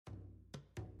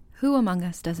Who among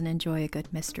us doesn't enjoy a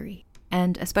good mystery?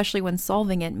 And especially when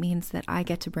solving it means that I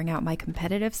get to bring out my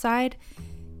competitive side,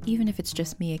 even if it's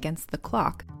just me against the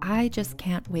clock. I just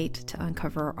can't wait to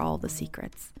uncover all the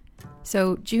secrets.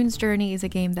 So June's Journey is a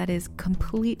game that is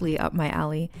completely up my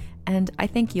alley, and I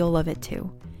think you'll love it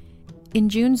too. In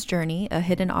June's Journey, a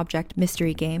hidden object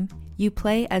mystery game, you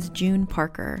play as June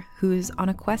Parker, who's on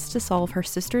a quest to solve her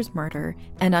sister's murder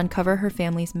and uncover her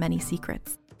family's many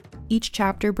secrets. Each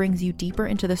chapter brings you deeper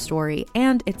into the story,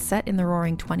 and it's set in the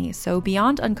Roaring 20s, so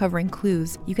beyond uncovering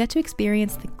clues, you get to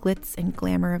experience the glitz and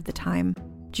glamour of the time.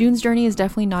 June's Journey is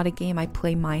definitely not a game I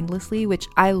play mindlessly, which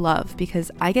I love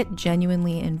because I get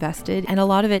genuinely invested, and a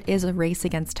lot of it is a race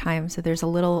against time, so there's a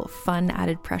little fun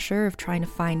added pressure of trying to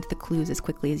find the clues as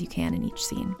quickly as you can in each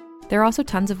scene. There are also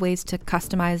tons of ways to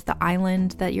customize the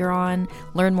island that you're on,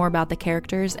 learn more about the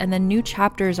characters, and then new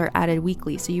chapters are added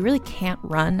weekly, so you really can't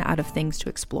run out of things to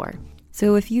explore.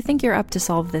 So if you think you're up to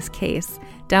solve this case,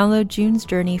 download June's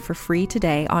Journey for free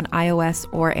today on iOS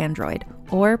or Android,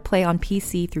 or play on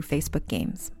PC through Facebook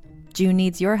Games. June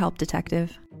needs your help,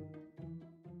 detective.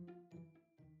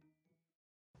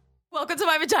 Welcome to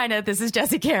My Vagina. This is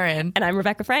Jessie Karen. And I'm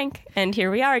Rebekah Frank. And here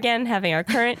we are again having our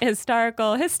current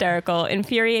hysterical,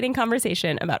 infuriating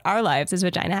conversation about our lives as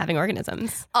vagina-having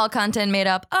organisms. All content made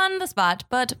up on the spot,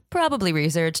 but probably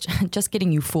researched. Just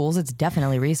kidding, you fools. It's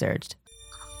definitely researched.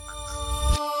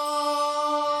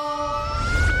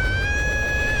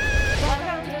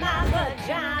 Welcome to My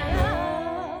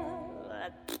Vagina.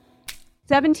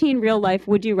 17 real life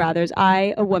would you rathers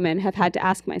I, a woman, have had to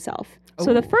ask myself.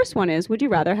 So the first one is, would you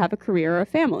rather have a career or a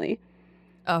family?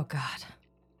 Oh, God.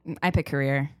 I pick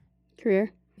career. Career?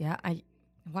 Yeah,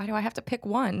 why do I have to pick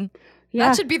one? Yeah.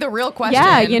 That should be the real question.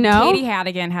 Yeah, you know? Katie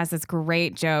Hannigan has this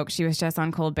great joke. She was just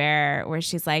on Colbert where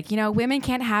she's like, women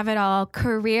can't have it all,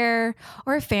 career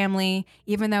or family,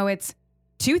 even though it's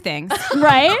two things.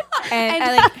 Right?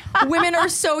 And like, women are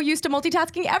so used to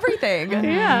multitasking everything.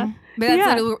 Yeah. But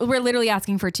that's Yeah. we're literally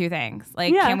asking for two things.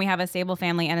 Like, Yeah. can we have a stable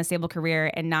family and a stable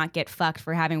career and not get fucked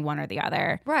for having one or the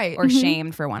other? Right. Or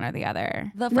shamed for one or the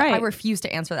other? Right. I refuse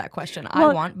to answer that question.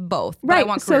 Well, I want both. But I right,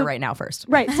 want career so- right now first.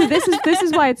 Right. So this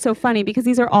is why it's so funny, because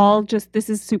these are all this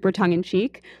is super tongue in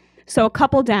cheek. So a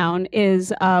couple down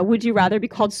is, would you rather be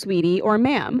called sweetie or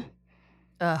ma'am?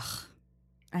 Ugh.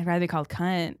 I'd rather be called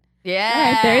cunt. Yeah.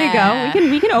 All right, there you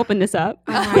go. We can open this up.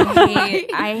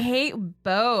 I hate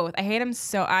both. I hate them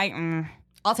so.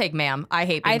 I'll take ma'am. I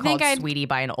hate being I think called I'd- sweetie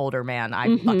by an older man.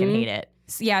 I fucking hate it.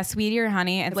 Yeah, sweetie or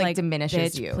honey. It's like, like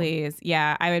diminishes bitch, you. Please.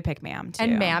 Yeah, I would pick ma'am too.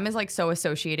 And ma'am is like so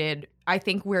associated. I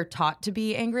think we're taught to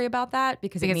be angry about that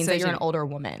because it means that you're an older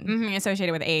woman. Mm-hmm,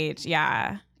 associated with age.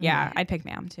 Yeah. Yeah, I'd pick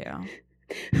ma'am too.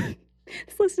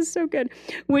 This list is so good.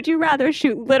 Would you rather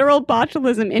shoot literal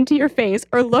botulism into your face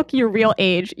or look your real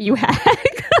age, you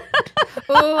hag?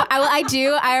 Oh, I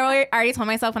do. I already told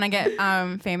myself when I get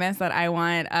famous that I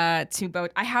want I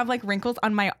have like wrinkles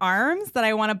on my arms that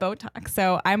I want to Botox.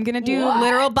 So I'm going to do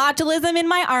literal botulism in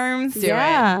my arms. Do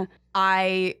it.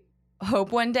 I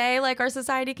hope one day like our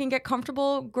society can get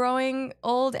comfortable growing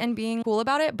old and being cool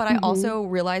about it, but I also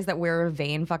realize that we're a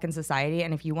vain fucking society,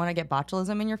 and if you want to get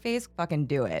botulism in your face, fucking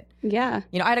do it. Yeah.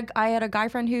 I had a guy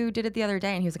friend who did it the other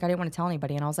day, and he was like, I didn't want to tell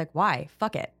anybody, and I was like, why?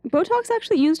 Fuck it. Botox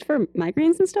actually used for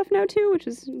migraines and stuff now too, which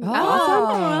is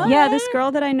awesome. Yeah, this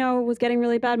girl that I know was getting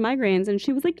really bad migraines, and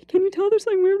she was like, can you tell there's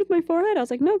something weird with my forehead? I was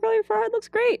like, no, girl, your forehead looks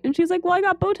great. And she's like, well, I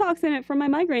got Botox in it for my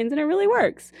migraines, and it really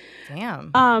works.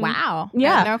 Damn. Wow.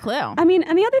 Yeah. I had no clue. I mean,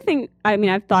 and the other thing,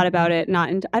 I've thought about it.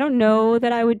 I don't know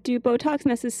that I would do Botox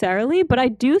necessarily, but I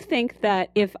do think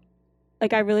that if,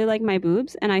 I really like my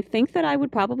boobs, and I think that I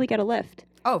would probably get a lift.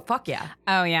 Oh, fuck yeah.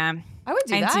 Oh, yeah. I would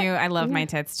do that. I do. I love my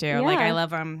tits too. Like, I love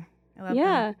them.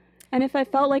 Yeah. And if I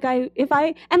felt like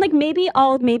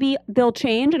maybe they'll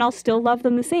change and I'll still love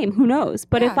them the same. Who knows?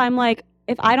 But if I'm like,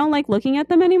 if I don't like looking at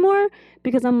them anymore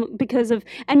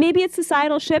and maybe it's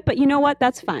societal shit, but you know what?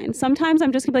 That's fine. Sometimes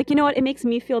I'm just gonna be like, you know what? It makes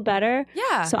me feel better.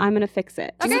 Yeah. So I'm gonna fix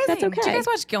it. Do you guys- That's okay. Do you guys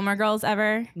watch Gilmore Girls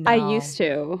ever? I used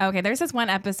to. Okay, there's this one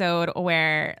episode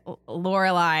where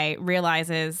Lorelai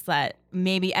realizes that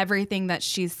maybe everything that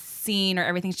she's seen or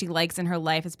everything she likes in her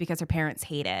life is because her parents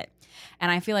hate it.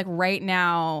 And I feel like right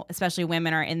now, especially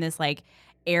women are in this like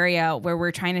area where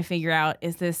we're trying to figure out,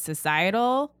 is this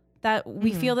societal that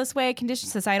we feel this way,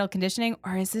 societal conditioning,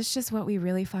 or is this just what we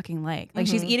really fucking like? Like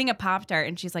she's eating a Pop-Tart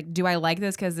and she's like, do I like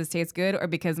this because this tastes good or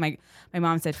because my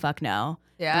mom said fuck no?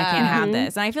 Yeah. And I can't have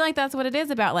this. And I feel like that's what it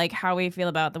is about, like how we feel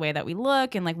about the way that we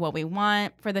look and like what we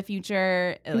want for the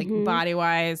future, like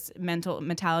body-wise,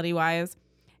 mentality-wise.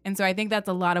 And so I think that's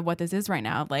a lot of what this is right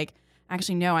now. Like,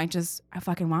 actually, no, I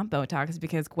fucking want Botox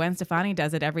because Gwen Stefani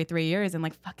does it every 3 years. And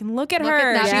like, fucking look at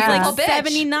her. that She's beautiful like bitch.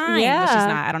 79. Yeah. But she's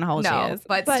not. I don't know how old she is.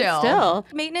 But still.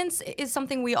 Maintenance is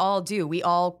something we all do. We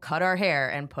all cut our hair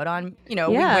and put on, we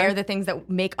wear the things that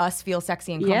make us feel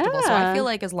sexy and comfortable. So I feel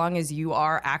like as long as you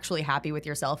are actually happy with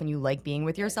yourself and you like being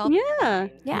with yourself. Yeah.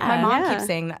 My mom keeps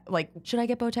saying that, like, should I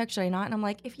get Botox? Should I not? And I'm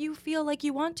like, if you feel like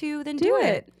you want to, then do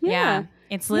it. Yeah.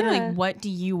 It's literally, what do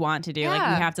you want to do? Like,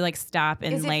 you have to like stop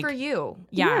and is like. Is it for you?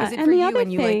 Yeah. Is it and for the you other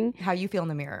and you thing, like how you feel in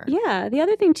the mirror? Yeah. The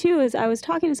other thing too is I was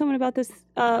talking to someone about this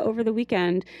over the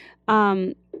weekend.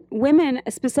 Women,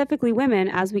 specifically women,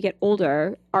 as we get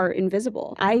older, are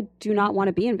invisible. I do not want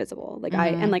to be invisible. Like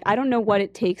I don't know what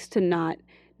it takes to not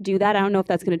do that. I don't know if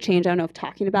that's going to change. I don't know if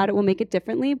talking about it will make it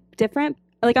different.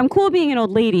 Like, I'm cool being an old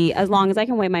lady as long as I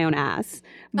can wipe my own ass.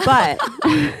 But,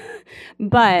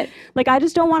 but like, I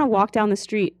just don't want to walk down the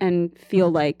street and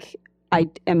feel like I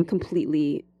am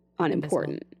completely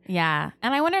unimportant. Yeah.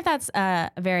 And I wonder if that's a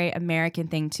very American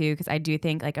thing too, because I do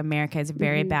think like America is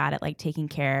very bad at like taking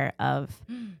care of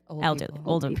older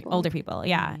people.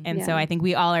 Yeah. And so I think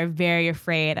we all are very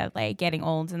afraid of like getting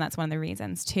old, and that's one of the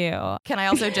reasons too. Can I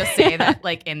also just say that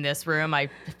like in this room, I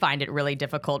find it really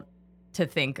difficult to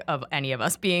think of any of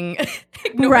us being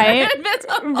ignored.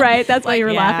 Right. That's why you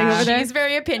were laughing over there. She's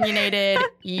very opinionated.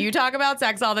 You talk about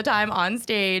sex all the time on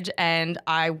stage, and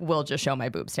I will just show my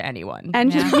boobs to anyone.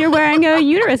 And you're wearing a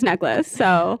uterus necklace,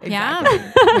 so. Exactly.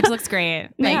 Yeah. Which looks great.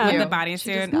 Thank you. The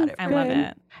bodysuit. I love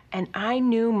it. And I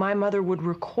knew my mother would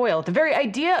recoil at the very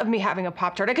idea of me having a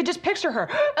Pop-Tart. I could just picture her,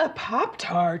 a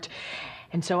Pop-Tart.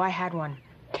 And so I had one.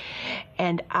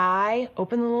 And I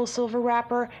opened the little silver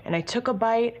wrapper, and I took a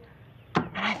bite. And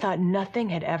I thought nothing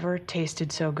had ever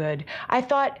tasted so good. I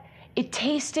thought it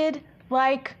tasted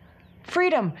like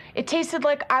freedom. It tasted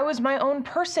like I was my own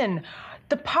person.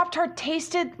 The Pop-Tart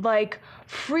tasted like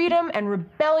freedom and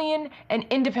rebellion and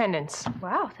independence.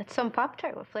 Wow, that's some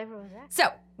Pop-Tart. What flavor was that? So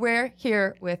we're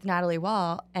here with Natalie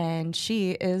Wall, and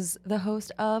she is the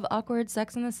host of Awkward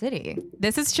Sex in the City.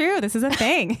 This is true. This is a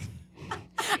thing.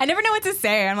 I never know what to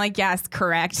say. I'm like, yes,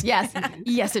 correct. Yes,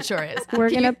 it sure is. We're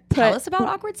gonna tell us about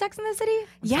Awkward Sex in the City.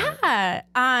 Yeah.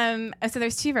 So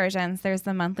there's two versions. There's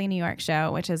the monthly New York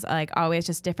show, which is like always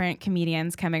just different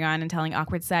comedians coming on and telling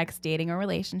awkward sex, dating, or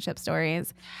relationship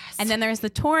stories. Yes. And then there's the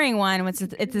touring one, which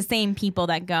is it's the same people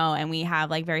that go, and we have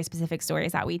like very specific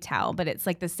stories that we tell. But it's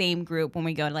like the same group when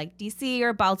we go to like DC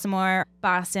or Baltimore,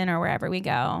 Boston, or wherever we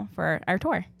go for our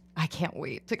tour. I can't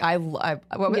wait. Like, I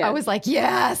was like,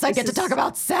 yes, I get to talk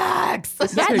about sex.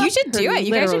 Yeah, you should do it.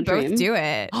 You guys should both do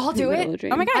it. I'll do it.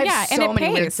 Oh my God, I yeah. have so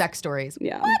many weird sex stories.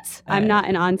 Yeah. What? I'm not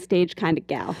an on-stage kind of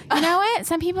gal. You know what?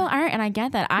 Some people aren't, and I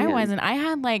get that. I wasn't. I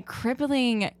had like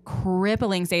crippling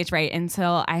stage fright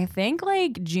until I think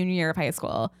like junior year of high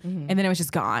school. And then it was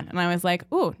just gone. And I was like,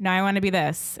 ooh, now I want to be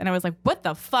this. And I was like, what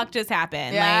the fuck just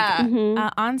happened? Yeah.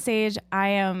 Like on stage, I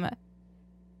am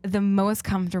the most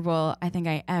comfortable I think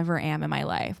I ever am in my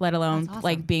life, let alone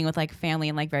like being with like family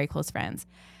and like very close friends.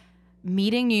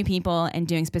 Meeting new people and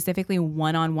doing specifically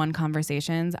one-on-one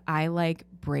conversations, I like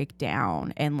break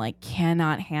down and like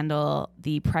cannot handle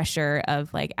the pressure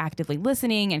of like actively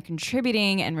listening and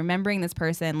contributing and remembering this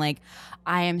person. Like,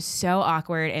 I am so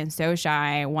awkward and so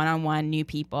shy one-on-one new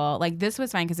people. Like, this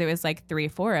was fine because it was like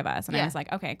 3-4 of us, and I was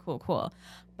like, okay, cool.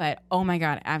 But oh my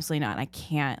God, absolutely not. I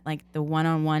can't. Like, the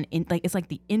one-on-one, it's like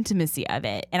the intimacy of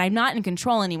it. And I'm not in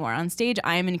control anymore. On stage,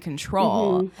 I am in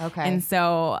control. Okay. And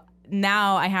so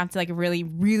now I have to like really,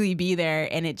 really be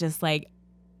there, and it just like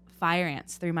fire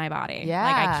ants through my body. Yeah.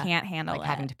 Like, I can't handle like it.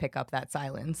 having to pick up that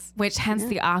silence. Which hence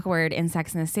the awkward in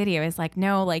Sex and the City. I was like,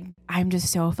 no, like I'm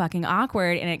just so fucking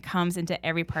awkward, and it comes into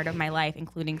every part of my life,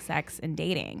 including sex and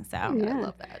dating. So I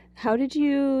love that. How did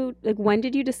you, like, when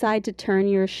did you decide to turn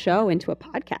your show into a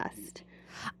podcast?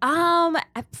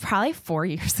 Probably 4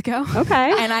 years ago.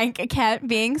 Okay. And I kept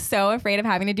being so afraid of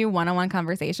having to do one-on-one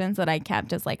conversations that I kept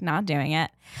just like not doing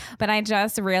it. But I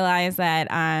just realized that,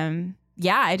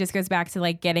 it just goes back to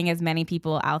like getting as many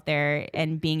people out there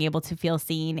and being able to feel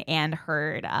seen and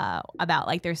heard about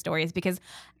like their stories, because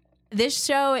this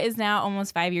show is now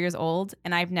almost 5 years old,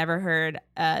 and I've never heard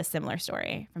a similar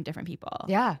story from different people.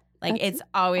 Yeah. Like, it's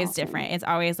always different. It's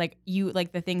always like you,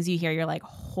 like the things you hear, you're like,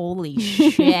 holy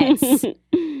shit.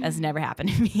 That's never happened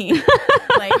to me.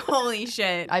 Like, holy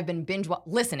shit. I've been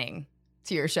listening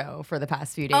to your show for the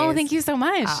past few days. Oh, thank you so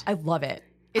much. I love it.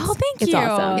 Thank it's you.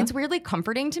 awesome. It's weirdly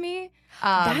comforting to me.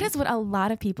 That is what a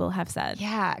lot of people have said.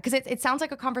 Yeah, because it sounds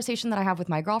like a conversation that I have with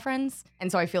my girlfriends,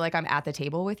 and so I feel like I'm at the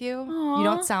table with you. Aww. You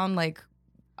don't sound like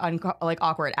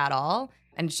awkward at all,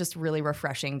 and it's just really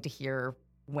refreshing to hear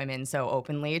women so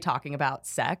openly talking about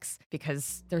sex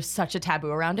because there's such a taboo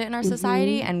around it in our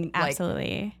society. And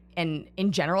absolutely. And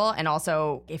in general, and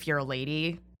also if you're a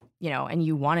lady, you know, and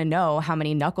you want to know how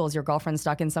many knuckles your girlfriend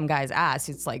stuck in some guy's ass,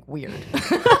 it's like weird.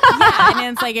 Yeah,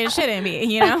 and it's like it shouldn't be,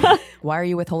 you know? Why are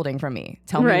you withholding from me?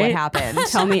 Tell me what happened.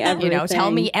 Tell me everything. You know, tell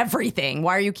me everything.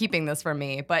 Why are you keeping this from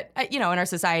me? But, you know, in our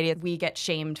society, we get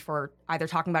shamed for either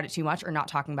talking about it too much or not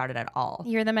talking about it at all.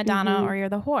 You're the Madonna or you're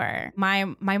the whore. My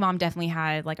mom definitely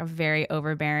had like a very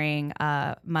overbearing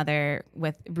mother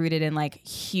rooted in like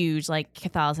huge like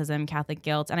Catholicism, Catholic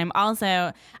guilt. And I'm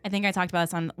also, I think I talked about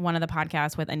this on one of the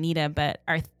podcasts with Anita, but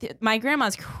my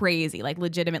grandma's crazy, like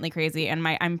legitimately crazy. And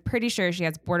I'm pretty sure she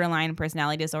has borderline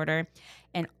personality disorder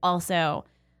and also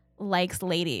likes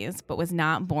ladies, but was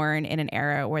not born in an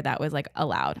era where that was like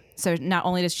allowed. So not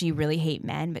only does she really hate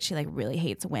men, but she like really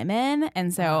hates women.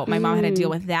 And so my mom had to deal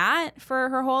with that for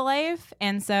her whole life.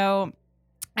 And so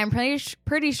I'm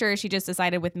pretty sure she just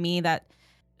decided with me that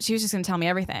she was just going to tell me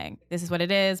everything. This is what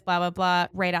it is, blah, blah, blah,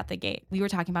 right out the gate. We were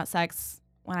talking about sex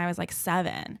when I was like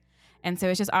 7. And so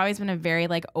it's just always been a very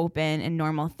like open and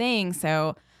normal thing.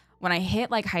 So when I hit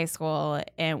like high school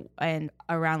and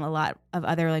around a lot of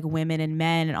other like women and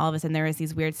men, and all of a sudden there was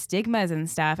these weird stigmas and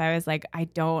stuff, I was like, I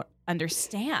don't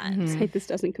understand. It's like, this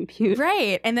doesn't compute.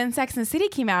 Right. And then Sex and the City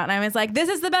came out and I was like, this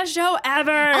is the best show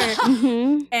ever.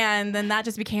 And then that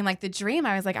just became like the dream.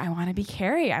 I was like, I want to be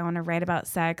Carrie. I want to write about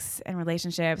sex and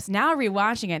relationships. Now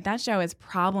rewatching it, that show is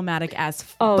problematic as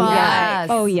fuck. Yeah.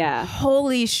 Oh yeah.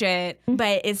 Holy shit.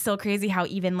 But it's still crazy how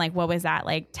even like, what was that?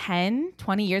 Like 10,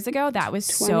 20 years ago? That was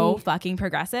so fucking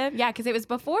progressive. Yeah. Cause it was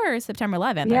before September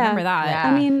 11th. I remember that.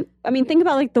 Yeah. I mean, think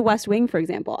about like The West Wing, for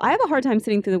example. I have a hard time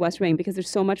sitting through The West Wing because there's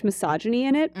so much misogyny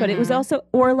in it, but it was also,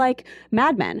 or like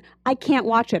Mad Men. I can't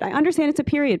watch it. I understand it's a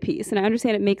period piece and I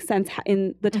understand it makes sense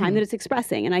in the time that it's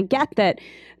expressing. And I get that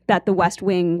The West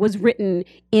Wing was written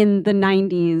in the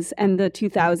 90s and the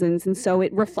 2000s. And so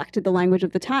it reflected the language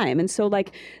of the time. And so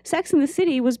like Sex and the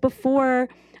City was before,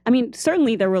 I mean,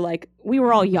 certainly there were like, we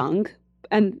were all young.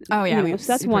 And so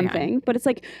that's one thing. But it's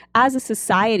like, as a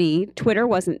society, Twitter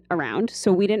wasn't around,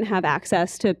 so we didn't have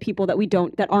access to people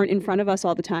that aren't in front of us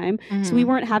all the time. So we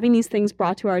weren't having these things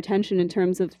brought to our attention in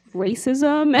terms of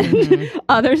racism and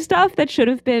other stuff that should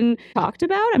have been talked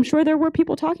about. I'm sure there were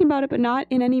people talking about it, but not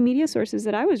in any media sources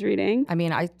that I was reading. I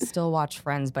mean, I still watch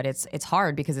Friends, but it's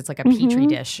hard because it's like a petri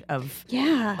dish of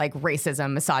like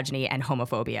racism, misogyny, and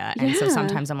homophobia. And so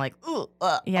sometimes I'm like, ooh,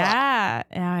 yeah,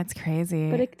 it's crazy.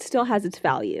 But it still has its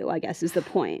value, I guess, is the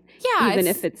point. Yeah. Even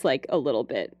if it's like a little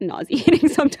bit nauseating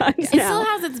sometimes. It still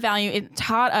has its value. It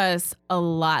taught us a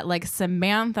lot. Like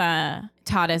Samantha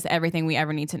taught us everything we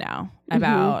ever need to know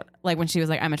about, like when she was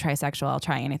like, I'm a trisexual, I'll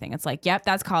try anything. It's like, yep,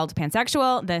 that's called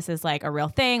pansexual. This is like a real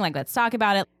thing. Like, let's talk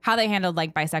about it. How they handled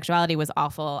like bisexuality was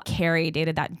awful. Carrie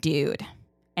dated that dude.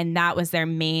 And that was their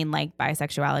main like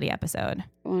bisexuality episode.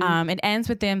 It ends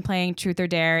with them playing Truth or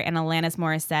Dare, and Alanis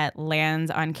Morissette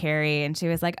lands on Carrie, and she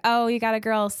was like, "Oh, you got a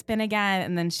girl, spin again."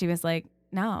 And then she was like,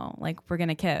 "No, like we're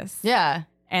gonna kiss." Yeah.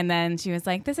 And then she was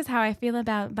like, "This is how I feel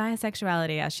about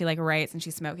bisexuality," as she like writes and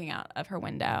she's smoking out of her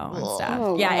window and stuff.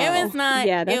 Oh, yeah, wow. it was not.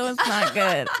 Yeah, it was not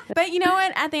good. But you know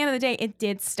what? At the end of the day, it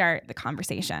did start the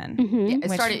conversation. Yeah,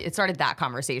 it started that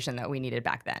conversation that we needed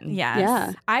back then. Yes.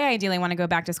 Yeah. I ideally want to go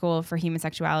back to school for human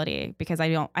sexuality because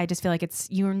I just feel like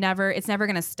it's never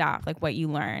going to stop like what you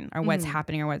learn or what's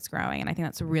happening or what's growing. And I think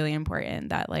that's really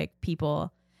important that like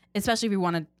people, especially if you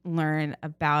want to learn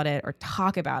about it or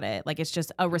talk about it, like it's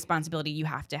just a responsibility you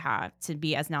have to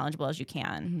be as knowledgeable as you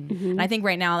can. And I think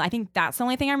right now, I think that's the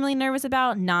only thing I'm really nervous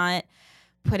about, not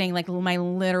putting like my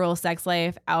literal sex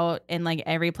life out in like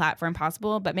every platform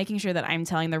possible, but making sure that I'm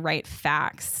telling the right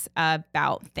facts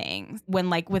about things.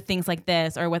 When like with things like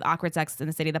this or with Awkward Sex in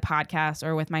the City, the podcast,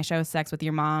 or with my show Sex with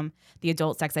Your Mom, the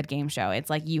adult sex ed game show,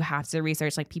 it's like you have to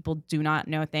research. Like people do not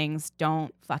know things.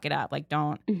 Don't fuck it up. Like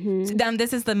don't. To them,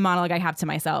 this is the monologue I have to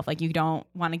myself. Like you don't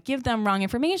want to give them wrong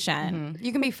information.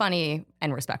 You can be funny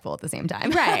and respectful at the same time.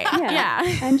 Right.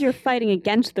 Yeah. And you're fighting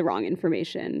against the wrong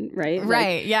information, right?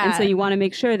 Right. Yeah. And so you want to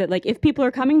make sure that like if people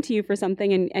are coming to you for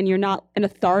something and you're not an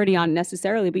authority on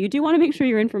necessarily, but you do want to make sure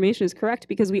your information is correct,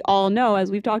 because we all know,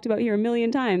 as we've talked about here a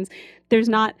million times,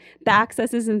 the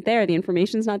access isn't there. The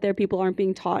information's not there. People aren't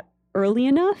being taught early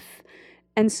enough.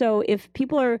 And so if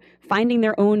people are finding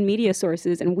their own media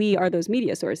sources and we are those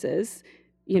media sources,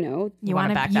 you know, you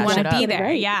want to be there.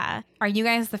 Right. Yeah. Are you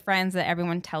guys the friends that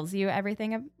everyone tells you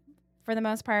everything for the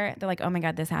most part. They're like, oh my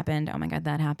God, this happened. Oh my God,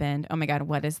 that happened. Oh my God,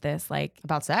 what is this? Like,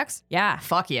 About sex? yeah.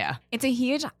 Fuck yeah. It's a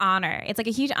huge honor. It's like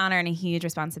a huge honor and a huge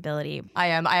responsibility. I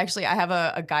have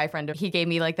a guy friend. He gave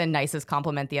me like the nicest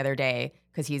compliment the other day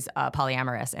because he's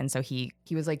polyamorous. And so he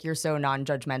was like, you're so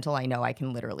non-judgmental. I know I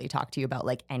can literally talk to you about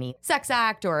like any sex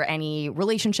act or any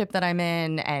relationship that I'm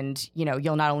in. And, you know,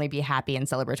 you'll not only be happy and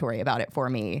celebratory about it for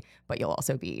me, but you'll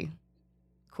also be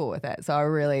cool with it.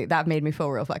 So that made me feel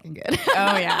real fucking good.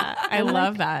 Oh yeah. I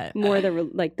love that. More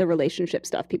the relationship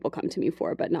stuff people come to me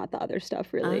for, but not the other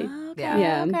stuff really. Okay,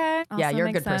 Yeah. okay. Yeah, Also you're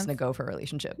a makes good person to sense. go for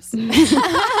relationships.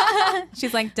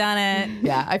 She's like, done it.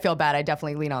 Yeah, I feel bad. I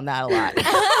definitely lean on that a lot.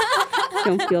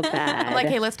 Don't feel bad. I'm like,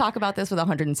 hey, let's talk about this for the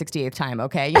 168th time,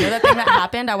 okay? You know that thing that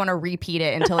happened? I want to repeat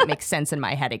it until it makes sense in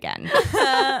my head again.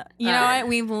 You know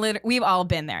what? We've all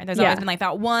been there. There's always been like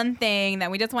that one thing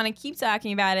that we just want to keep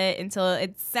talking about it until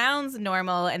it sounds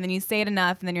normal, and then you say it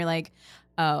enough, and then you're like,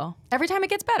 oh. Every time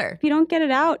it gets better. If you don't get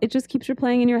it out, it just keeps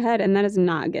replaying in your head, and that is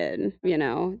not good. You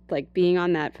know, like being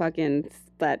on that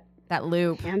That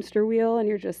loop. hamster wheel, and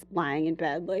you're just lying in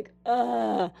bed like,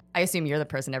 ugh. I assume you're the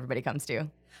person everybody comes to.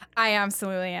 I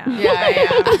absolutely am. Yeah,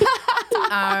 I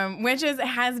am. Which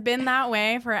has been that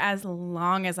way for as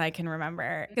long as I can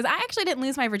remember. Because I actually didn't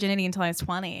lose my virginity until I was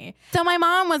 20. So my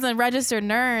mom was a registered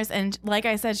nurse, and like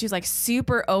I said, she was like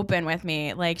super open with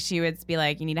me. Like she would be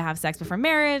like, you need to have sex before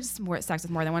marriage, sex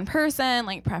with more than one person,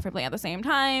 like preferably at the same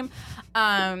time.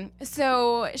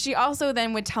 So she also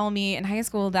then would tell me in high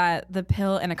school that the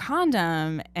pill and a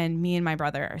condom and me and my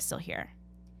brother are still here.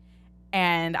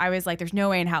 And I was like, there's no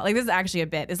way in hell. Like, this is actually a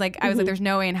bit. It's like, I was like, there's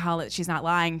no way in hell that she's not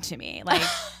lying to me. Like,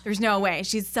 there's no way.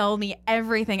 She's sold me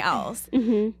everything else.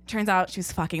 Turns out she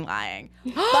was fucking lying.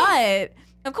 But,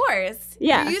 of course,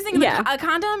 Yeah, you're using a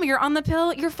condom, you're on the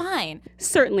pill, you're fine.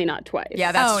 Certainly not twice.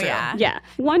 Yeah, that's true. Yeah. Yeah.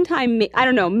 One time, I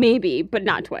don't know, maybe, but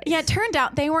not twice. Yeah, it turned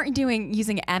out they weren't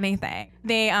using anything.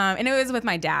 They, and it was with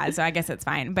my dad, so I guess it's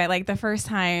fine. But, like, the first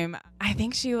time, I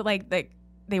think she,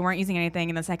 they weren't using anything,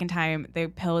 and the second time the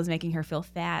pill was making her feel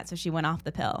fat, so she went off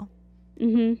the pill.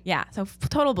 Yeah, so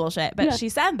total bullshit. But she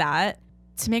said that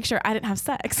to make sure I didn't have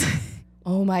sex.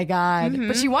 Oh my God.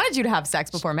 But she wanted you to have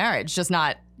sex before marriage, just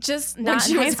not in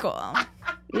high school.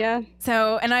 Yeah.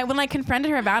 So, and when I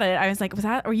confronted her about it, I was like,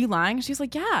 were you lying? She was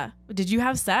like, yeah. Did you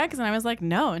have sex? And I was like,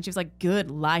 no. And she was like, good,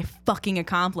 lie fucking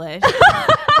accomplished.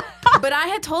 But I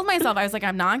had told myself, I was like,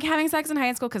 I'm not having sex in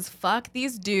high school because fuck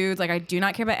these dudes. Like, I do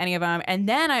not care about any of them. And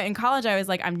then in college, I was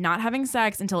like, I'm not having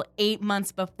sex until 8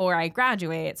 months before I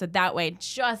graduate. So that way,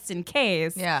 just in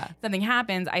case something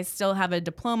happens, I still have a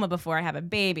diploma before I have a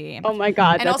baby. Oh my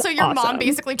God. And that's also, your awesome. mom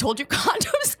basically told you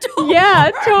condoms don't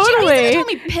Yeah, work. totally. She told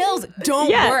me pills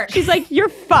don't work. She's like, you're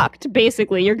fucked,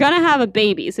 basically. You're going to have a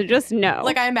baby, so just know.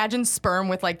 Like, I imagine sperm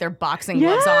with, like, their boxing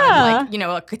gloves on and, like, you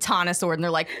know, a katana sword, and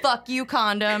they're like, fuck you,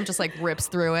 condom, just, like, rips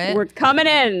through it. We're coming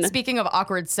in. Speaking of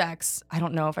awkward sex, I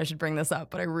don't know if I should bring this up,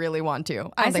 but I really want to.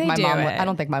 I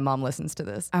don't think my mom listens to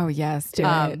this. Oh, yes, do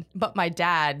it. But my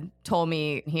dad told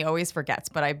me, he always forgets,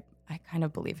 but I kind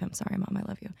of believe him. Sorry, Mom, I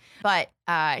love you. But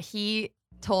he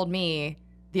told me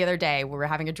the other day, we were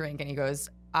having a drink, and he goes,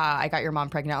 I got your mom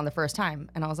pregnant on the first time.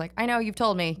 And I was like, I know, you've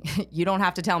told me. You don't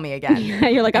have to tell me again. Yeah,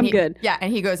 you're like, I'm good. Yeah,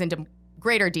 and he goes into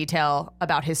greater detail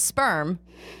about his sperm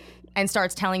and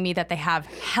starts telling me that they have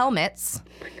helmets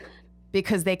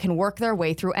because they can work their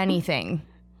way through anything.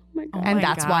 And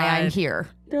that's why I'm here.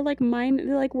 They're like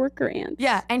worker ants.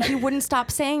 Yeah, and he wouldn't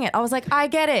stop saying it. I was like, I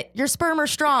get it. Your sperm are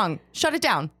strong. Shut it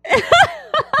down.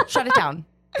 Shut it down.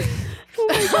 Oh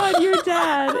my God, your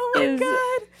dad is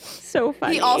so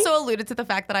funny. He also alluded to the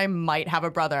fact that I might have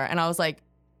a brother. And I was like,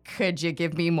 could you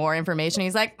give me more information?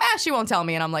 He's like, she won't tell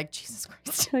me. And I'm like, Jesus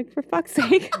Christ. Like, for fuck's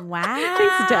sake. Wow.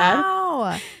 Thanks,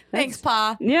 Dad. Thanks,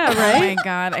 Pa. Yeah, right? Oh my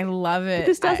God, I love it.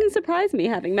 This doesn't surprise me,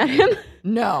 having met him.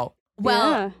 No.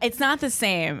 Well, it's not the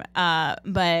same,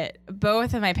 but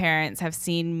both of my parents have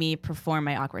seen me perform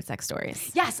my awkward sex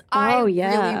stories. Yes, I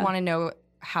really want to know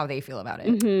how they feel about it.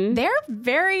 Mm-hmm. They're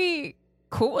very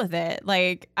cool with it.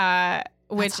 Like,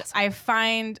 which awesome. I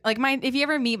find, like, if you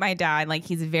ever meet my dad, like,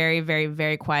 he's very, very,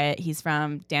 very quiet. He's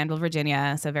from Danville,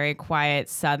 Virginia, so very quiet,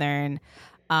 Southern,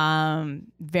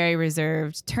 very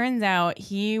reserved. Turns out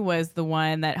he was the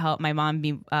one that helped my mom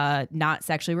be not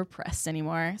sexually repressed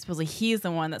anymore. Supposedly he's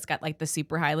the one that's got, like, the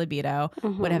super high libido.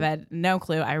 Would have had no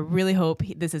clue. I really hope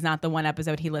this is not the one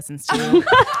episode he listens to.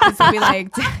 He'd be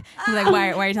like,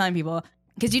 why are you telling people?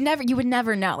 Because you would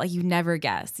never know. Like, you'd never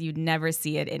guess. You'd never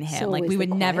see it in him. So like, we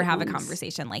would never have a ones.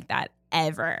 conversation like that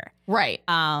ever. Right.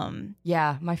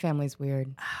 Yeah, my family's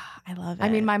weird. I love it. I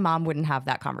mean, my mom wouldn't have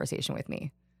that conversation with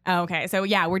me. Okay, so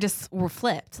yeah, we're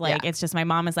flipped. Like it's just my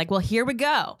mom is like, well, here we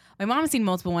go. My mom has seen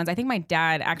multiple ones. I think my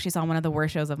dad actually saw one of the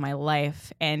worst shows of my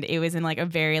life, and it was in like a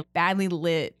very badly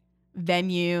lit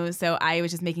venue. So I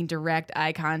was just making direct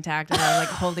eye contact and I was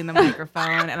like holding the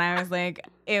microphone, and I was like,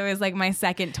 it was like my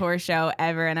second tour show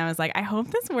ever, and I was like, I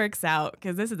hope this works out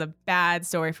because this is a bad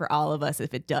story for all of us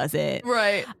if it doesn't.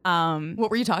 Right. What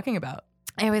were you talking about?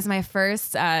 It was my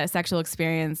first sexual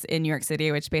experience in New York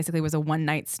City, which basically was a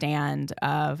one-night stand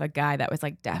of a guy that was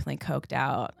like definitely coked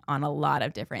out on a lot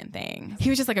of different things. He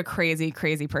was just like a crazy,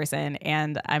 crazy person.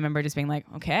 And I remember just being like,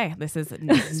 okay, this is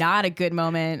not a good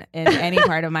moment in any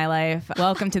part of my life.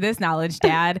 Welcome to this knowledge,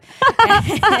 Dad.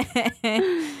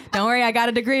 Don't worry, I got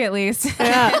a degree at least.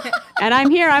 Yeah. And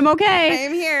I'm here. I'm okay.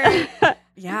 I'm here.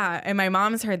 Yeah, and my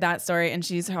mom's heard that story, and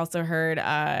she's also heard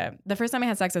the first time I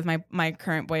had sex with my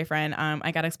current boyfriend,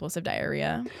 I got explosive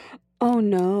diarrhea. Oh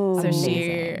no! So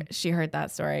she heard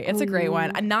that story. It's a great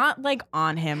one. Not like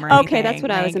on him or anything. Okay, that's what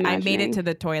I was imagining. I made it to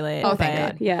the toilet. Oh, thank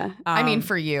God. Yeah. I mean,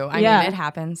 for you. I mean, it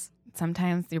happens.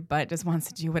 Sometimes your butt just wants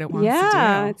to do what it wants to do.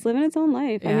 Yeah, it's living its own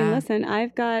life. I mean, listen,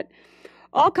 I've got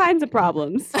all kinds of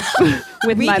problems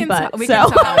with my butt.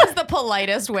 That was the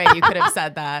politest way you could have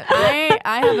said that.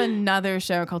 I have another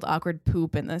show called Awkward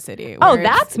Poop in the City. Oh,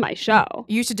 that's my show.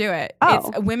 You should do it.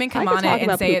 Oh, it's women come on it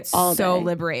and say it's so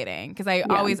liberating. Because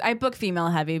I book female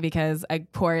heavy because,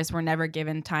 of course, we're never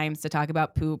given times to talk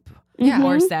about poop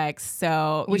or sex.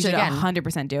 So which you should again,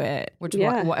 100% do it. Which is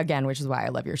why I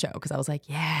love your show. Because I was like,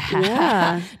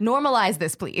 normalize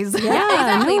this, please. Yeah,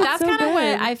 exactly. No, that's kind of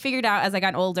what I figured out as I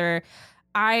got older.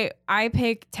 I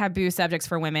pick taboo subjects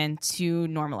for women to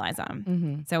normalize them.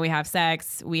 Mm-hmm. So we have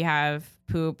sex, we have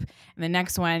poop, and the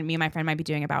next one, me and my friend might be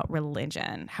doing about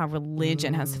religion, how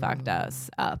religion has fucked us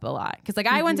up a lot. Because like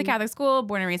I went to Catholic school,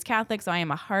 born and raised Catholic, so I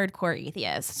am a hardcore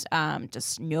atheist.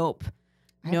 Just nope.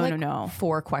 No.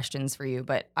 4 questions for you,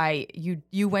 but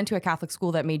you went to a Catholic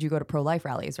school that made you go to pro-life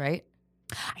rallies, right?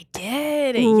 I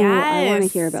did. Ooh, yes. I want to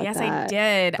hear about that. Yes, I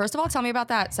did. First of all, tell me about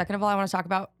that. Second of all, I want to talk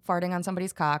about farting on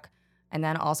somebody's cock. And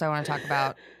then also I want to talk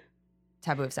about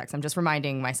taboo of sex. I'm just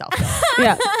reminding myself.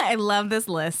 Yeah. I love this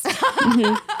list.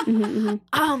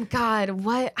 Oh, God.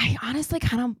 What? I honestly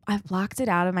I've blocked it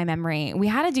out of my memory. We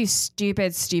had to do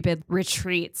stupid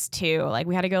retreats too. Like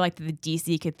we had to go like to the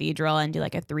DC Cathedral and do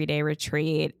like a 3-day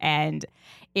retreat. And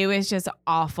it was just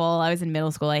awful. I was in middle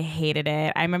school. I hated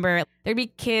it. I remember there'd be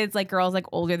kids, like girls like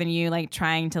older than you, like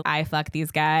trying to eye fuck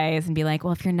these guys and be like,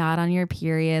 well, if you're not on your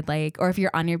period, like, or if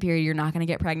you're on your period, you're not going to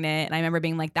get pregnant. And I remember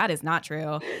being like, that is not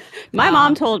true. My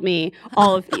mom told me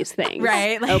all of these things.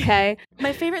 Right. Like, okay.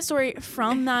 My favorite story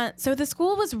from that. So the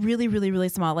school was really, really, really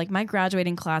small. Like my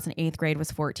graduating class in 8th grade was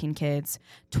 14 kids,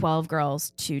 12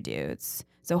 girls, 2 dudes.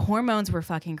 So hormones were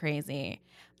fucking crazy.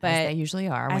 But as they usually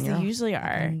are.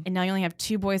 And now you only have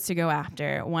 2 boys to go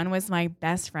after. One was my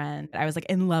best friend. I was like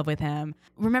in love with him.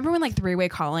 Remember when like 3-way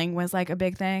calling was like a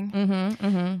big thing? Mm-hmm,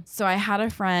 mm-hmm. So I had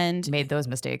a friend. Made those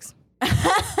mistakes.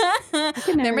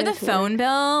 Remember the phone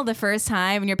bill the first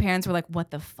time and your parents were like,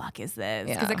 what the fuck is this?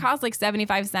 Because it cost like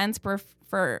 75 cents per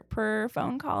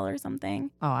phone call or something.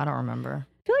 Oh, I don't remember.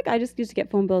 I feel like I just used to get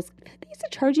phone bills. They used to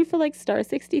charge you for like star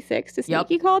 66 to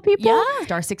sneaky call people. Yeah.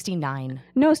 Star 69.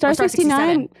 No, star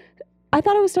 69. I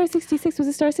thought it was star 66. Was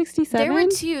it star 67? There were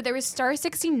 2. There was star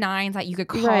 69 that you could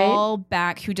call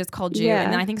back who just called you. Yeah.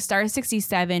 And then I think star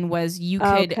 67 was you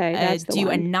could do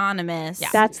one. anonymous. Yeah.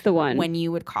 That's the one. When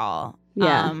you would call.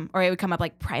 Yeah. Or it would come up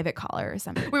like private caller or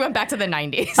something. We went back to the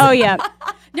 90s. Oh, yeah.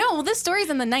 No, well, this story's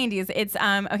in the 90s. It's,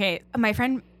 okay, my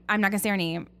friend, I'm not going to say her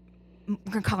name. I'm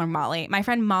going to call her Molly. My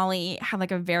friend Molly had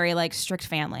like a very like strict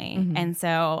family. Mm-hmm. And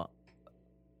so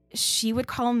she would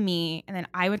call me and then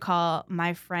I would call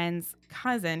my friend's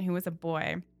cousin who was a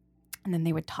boy. And then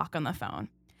they would talk on the phone.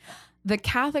 The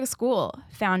Catholic school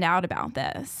found out about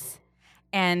this.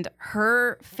 And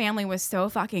her family was so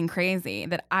fucking crazy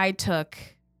that I took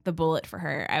the bullet for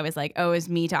her. I was like, oh, it was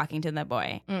me talking to the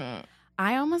boy.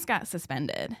 I almost got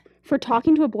suspended. For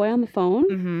talking to a boy on the phone?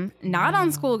 Mm-hmm. Not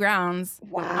on school grounds.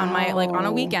 Wow. On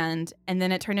a weekend. And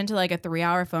then it turned into like a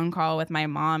 3-hour phone call with my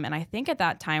mom. And I think at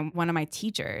that time, one of my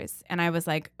teachers. And I was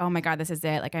like, oh my God, this is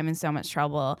it. Like I'm in so much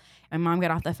trouble. And mom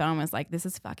got off the phone and was like, this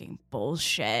is fucking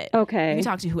bullshit. Okay. You can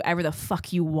talk to whoever the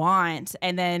fuck you want.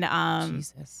 And then,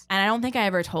 Jesus. And I don't think I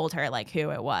ever told her like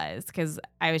who it was. Cause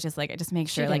I was just like, just make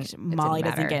sure like Molly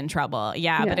doesn't get in trouble.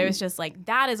 Yeah. But it was just like,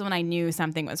 that is when I knew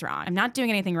something was wrong. I'm not doing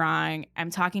anything wrong.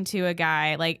 I'm talking to a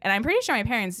guy, like, and I'm pretty sure my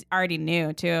parents already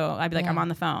knew too. I'd be like, I'm on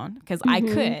the phone because I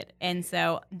could. And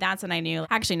so that's when I knew.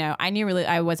 Actually, no, I knew really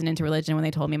I wasn't into religion when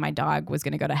they told me my dog was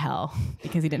going to go to hell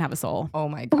because he didn't have a soul. Oh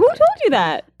my God. Who told you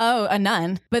that? Oh, a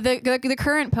nun. But the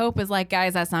current pope is like,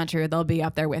 guys, that's not true. They'll be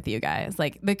up there with you guys.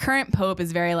 Like the current pope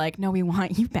is very like, no, we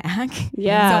want you back.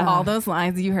 Yeah. So all those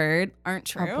lies you heard aren't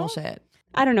true. Oh, bullshit.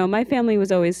 I don't know. My family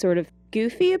was always sort of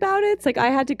goofy about it. It's like I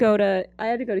had to go to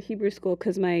Hebrew school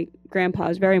because my grandpa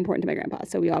was very important to my grandpa.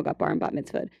 So we all got bar and bat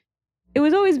mitzvahed. It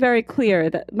was always very clear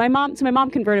that my mom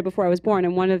converted before I was born.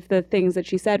 And one of the things that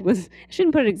she said was, I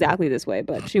shouldn't put it exactly this way,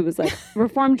 but she was like,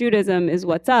 Reform Judaism is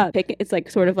what's up. It's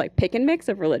like sort of like pick and mix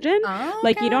of religion. Okay.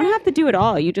 Like you don't have to do it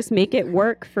all. You just make it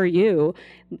work for you.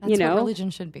 That's what religion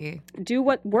should be. Do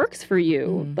what works for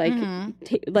you.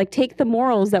 Take the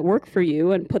morals that work for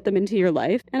you and put them into your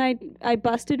life. And I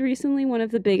busted recently one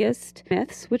of the biggest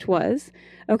myths, which was,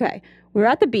 okay, we're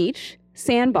at the beach,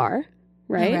 sandbar,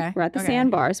 right? Okay. We're at the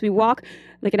sandbar. So we walk,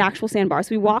 like an actual sandbar.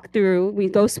 So we walk through, we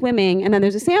go swimming, and then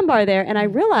there's a sandbar there. And I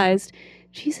realized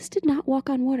Jesus did not walk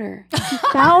on water. He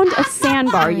found a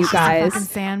sandbar, you guys. A fucking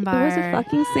sandbar. It was a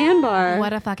fucking sandbar.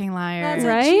 What a fucking liar. That's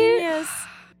right? a genius.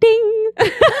 Ding.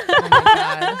 Oh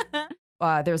my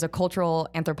God. There was a cultural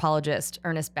anthropologist,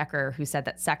 Ernest Becker, who said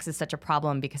that sex is such a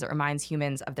problem because it reminds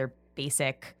humans of their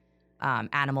basic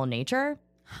animal nature.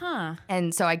 Huh.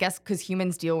 And so I guess because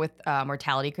humans deal with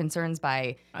mortality concerns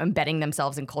by embedding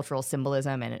themselves in cultural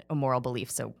symbolism and immoral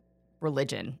beliefs, so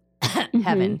religion,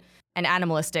 heaven, and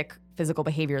animalistic physical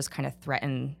behaviors kind of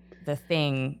threaten the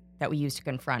thing that we use to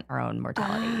confront our own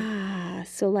mortality.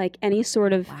 So like any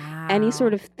sort of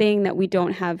thing that we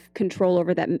don't have control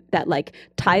over that like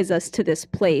ties us to this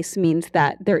place means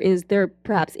that there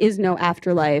perhaps is no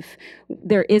afterlife.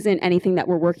 There isn't anything that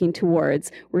we're working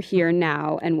towards. We're here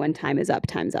now, and when time is up,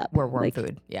 time's up. We're worm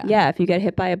food. Yeah. Yeah. If you get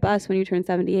hit by a bus when you turn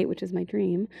 78, which is my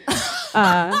dream,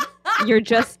 you're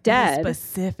just dead.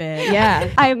 Specific.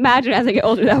 Yeah. I imagine as I get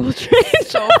older that will change.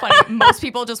 So funny. Most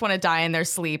people just want to die in their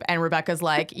sleep, and Rebekah's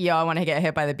like, yo, I want to get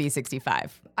hit by the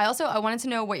B-65. I wanted to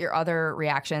know what your other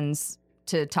reactions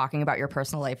to talking about your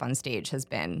personal life on stage has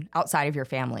been outside of your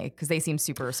family, because they seem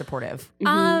super supportive.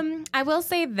 I will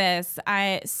say this.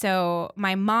 So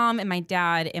my mom and my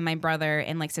dad and my brother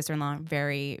and like sister-in-law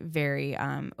very, very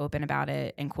open about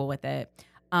it and cool with it.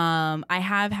 I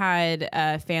have had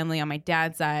a family on my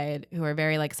dad's side who are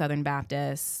very like Southern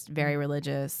Baptist, very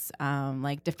religious,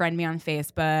 like defriend me on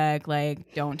Facebook,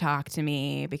 like don't talk to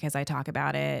me because I talk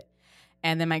about it.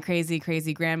 And then my crazy,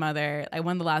 crazy grandmother, like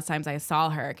one of the last times I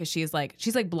saw her, because she's like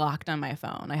blocked on my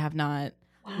phone. I have not.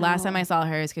 Wow. Last time I saw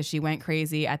her is because she went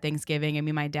crazy at Thanksgiving, and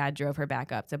me and my dad drove her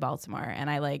back up to Baltimore, and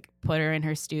I like put her in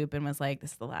her stoop and was like,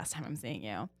 "This is the last time I'm seeing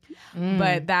you."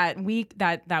 But that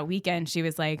weekend, she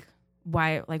was like,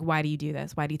 why do you do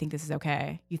this? Why do you think this is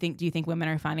okay? Do you think women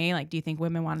are funny? Like, do you think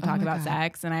women want to talk about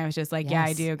sex? And I was just like, yes. Yeah,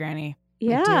 I do, Granny.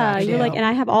 Yeah, you're like, and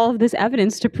I have all of this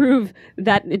evidence to prove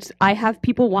that I have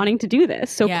people wanting to do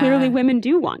this. So clearly women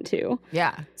do want to.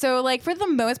 Yeah. So like for the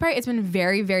most part, it's been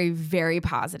very, very, very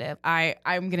positive. I'm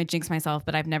going to jinx myself,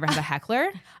 but I've never had a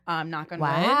heckler. Knock on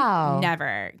wood.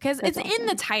 Never. Because it's awesome. In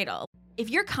the title.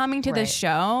 If you're coming to this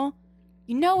show,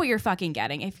 you know what you're fucking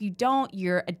getting. If you don't,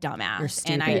 you're a dumbass. You're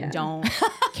stupid. And I don't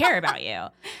care about you.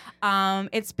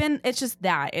 It's just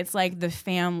that. It's like the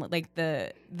family, like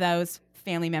those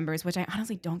family members, which I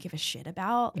honestly don't give a shit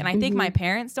about. And I think my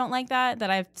parents don't like that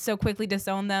I've so quickly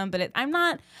disowned them. But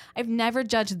I've never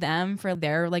judged them for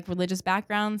their like religious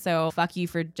background. So fuck you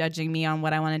for judging me on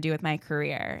what I want to do with my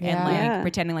career and like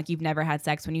pretending like you've never had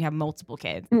sex when you have multiple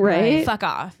kids. Right. Fuck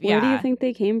off. Where do you think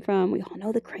they came from? We all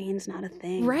know the crane's not a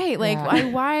thing. Right. Like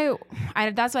why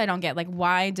that's what I don't get. Like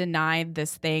why deny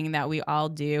this thing that we all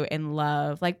do and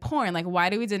love? Like porn. Like why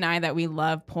do we deny that we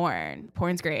love porn?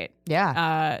 Porn's great.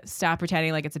 Yeah. Stop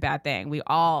pretending like it's a bad thing. We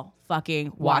all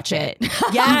fucking watch it.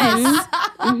 Yes.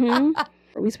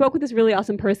 We spoke with this really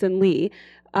awesome person, Leigh,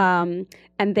 and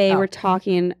they were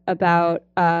talking about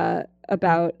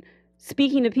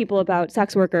speaking to people about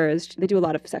sex workers. They do a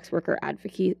lot of sex worker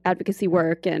advocacy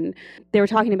work, and they were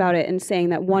talking about it and saying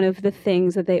that one of the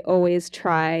things that they always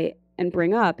try and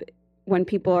bring up when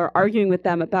people are arguing with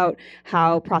them about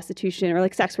how prostitution or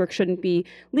like sex work shouldn't be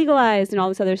legalized and all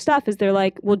this other stuff is they're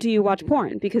like, well, do you watch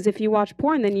porn? Because if you watch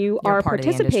porn, then you're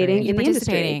participating in the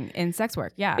industry. Participating in sex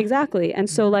work, yeah. Exactly. And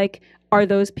so like, are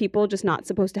those people just not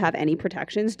supposed to have any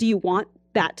protections? Do you want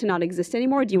that to not exist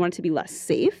anymore? Do you want it to be less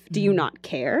safe? Do you not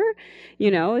care?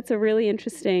 You know, it's a really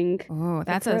interesting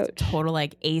that's approach. A total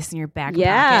like ace in your back pocket.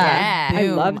 Yeah. I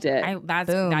loved it. That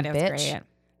is great.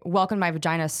 Welcome to My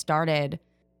Vagina started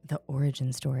the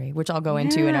origin story, which I'll go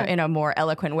into in a more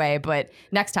eloquent way, but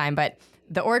next time. But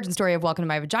the origin story of Welcome to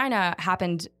My Vagina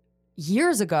happened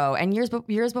years ago, and years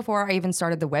before I even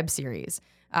started the web series.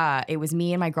 It was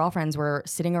me and my girlfriends were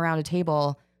sitting around a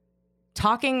table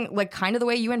talking like kind of the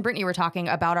way you and Brittany were talking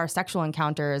about our sexual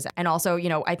encounters. And also, you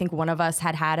know, I think one of us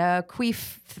had a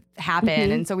queef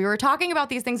happen. And so we were talking about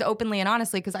these things openly and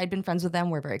honestly because I'd been friends with them.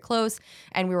 We're very close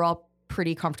and we were all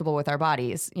pretty comfortable with our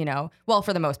bodies, you know. Well,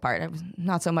 for the most part. I was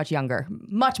not so much younger,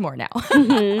 much more now.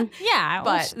 Yeah,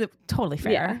 but totally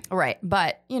fair. Yeah. Right.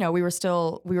 But, you know, we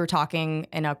were talking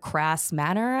in a crass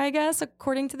manner, I guess,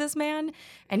 according to this man.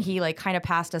 And he like kind of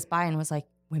passed us by and was like,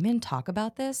 women talk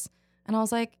about this? And I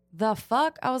was like, the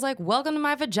fuck? I was like, welcome to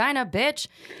my vagina, bitch.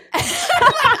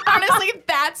 Honestly,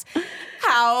 that's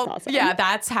how, awesome. Yeah,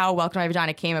 that's how Welcome to My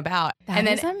Vagina came about. That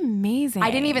is amazing.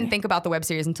 I didn't even think about the web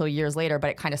series until years later, but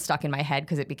it kind of stuck in my head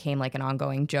because it became like an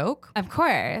ongoing joke. Of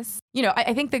course. You know,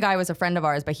 I think the guy was a friend of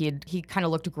ours, but he kind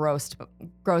of looked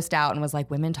grossed out and was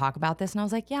like, women talk about this? And I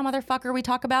was like, yeah, motherfucker, we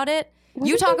talk about it.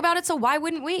 You talk about it, so why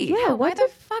wouldn't we? Yeah, why the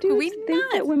fuck would we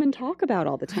think that women talk about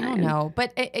all the time? I don't know.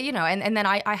 But, you know, and then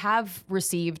I have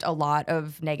received a lot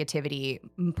of negativity,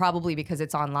 probably because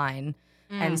it's online.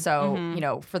 And so, you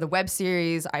know, for the web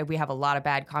series, we have a lot of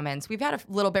bad comments. We've had a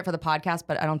little bit for the podcast,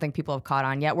 but I don't think people have caught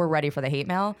on yet. We're ready for the hate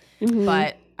mail.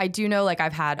 But I do know, like,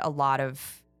 I've had a lot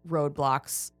of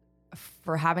roadblocks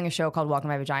for having a show called Welcome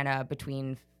to My Vagina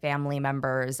between family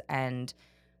members and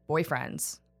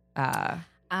boyfriends.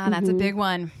 That's a big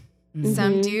one.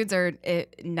 Some dudes are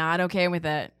not okay with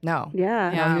it. No.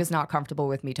 Yeah. No, he was not comfortable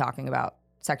with me talking about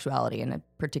sexuality and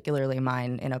particularly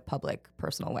mine in a public,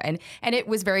 personal way. And it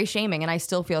was very shaming. And I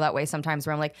still feel that way sometimes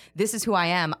where I'm like, this is who I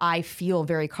am. I feel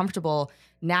very comfortable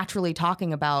naturally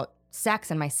talking about sex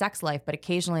and my sex life. But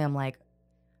occasionally I'm like,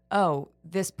 oh,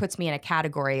 this puts me in a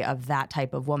category of that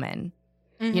type of woman.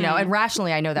 You know, and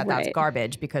rationally I know that that's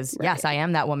garbage because yes, I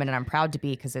am that woman and I'm proud to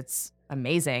be because it's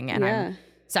amazing and I'm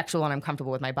sexual and I'm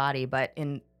comfortable with my body. But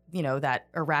in, you know, that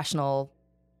irrational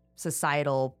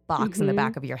societal box in the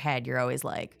back of your head, you're always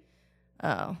like,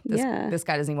 oh, this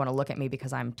guy doesn't even want to look at me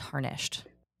because I'm tarnished.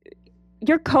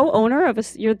 You're the co-owner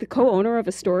of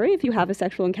a story if you have a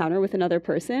sexual encounter with another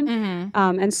person.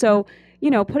 And so, you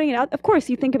know, putting it out, of course,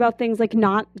 you think about things like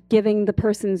not giving the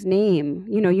person's name.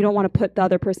 You know, you don't want to put the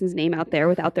other person's name out there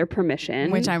without their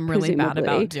permission. Which I'm really bad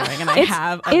about doing, and I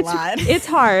have a lot. It's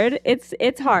hard.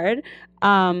 It's hard.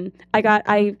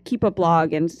 I keep a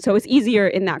blog, and so it's easier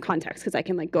in that context because I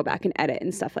can like go back and edit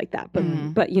and stuff like that.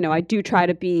 But you know, I do try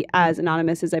to be as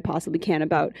anonymous as I possibly can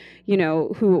about, you know,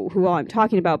 who I'm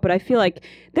talking about. But I feel like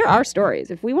there are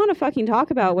stories. If we want to fucking talk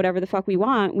about whatever the fuck we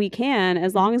want, we can,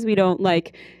 as long as we don't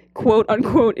like quote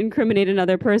unquote incriminate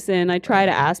another person. I try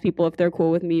to ask people if they're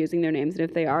cool with me using their names, and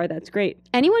if they are, that's great.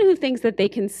 Anyone who thinks that they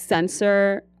can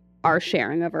censor our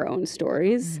sharing of our own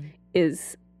stories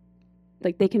is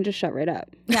like, they can just shut right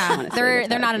up. Yeah, honestly,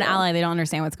 they're not an ally. They don't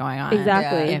understand what's going on.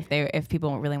 Exactly. If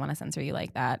people really want to censor you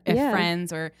like that, if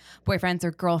friends or boyfriends or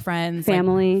girlfriends,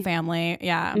 family,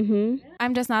 yeah.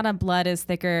 I'm just not a blood is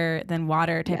thicker than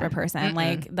water type of person.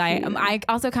 Like I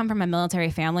also come from a military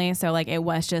family, so like it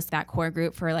was just that core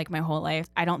group for like my whole life.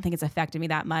 I don't think it's affected me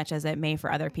that much as it may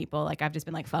for other people. Like I've just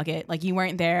been like, fuck it. Like you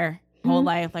weren't there whole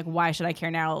life. Like why should I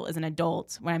care now as an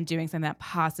adult when I'm doing something that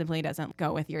possibly doesn't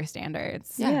go with your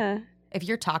standards? Yeah. If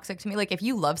you're toxic to me, like if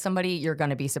you love somebody, you're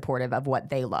going to be supportive of what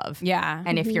they love. Yeah.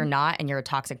 And if you're not and you're a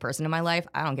toxic person in my life,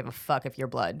 I don't give a fuck if you're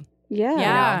blood.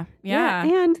 Yeah.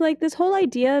 And like this whole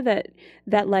idea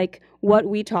that like what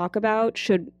we talk about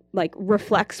should like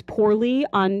reflects poorly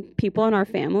on people in our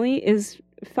family is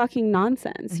fucking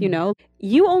nonsense. You know,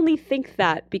 you only think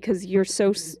that because you're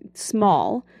so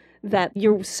small that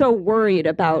you're so worried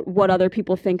about what other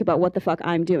people think about what the fuck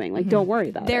I'm doing. Like, don't worry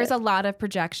about it. There's a lot of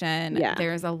projection. Yeah.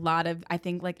 There's a lot of, I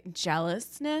think, like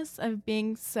jealousness of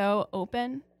being so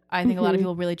open. I think a lot of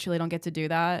people really, truly don't get to do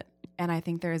that. And I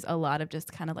think there's a lot of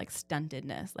just kind of like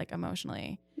stuntedness, like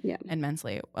emotionally and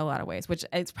mentally, a lot of ways, which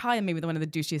it's probably maybe one of the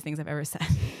douchiest things I've ever said.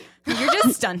 You're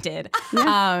just stunted.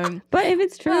 But if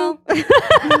it's true.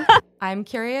 I'm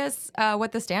curious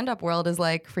what the stand-up world is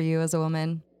like for you as a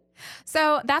woman.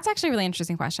 So that's actually a really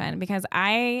interesting question because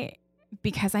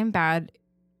I'm bad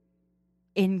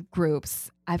in groups.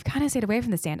 I've kind of stayed away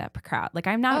from the stand-up crowd. Like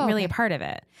I'm not really a part of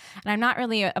it. And I'm not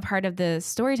really a part of the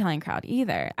storytelling crowd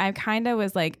either. I kind of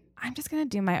was like, I'm just going to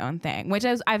do my own thing, which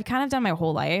I've kind of done my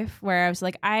whole life where I was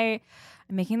like, I'm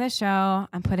making this show.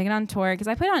 I'm putting it on tour because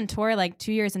I put it on tour like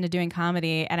 2 years into doing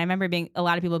comedy, and I remember a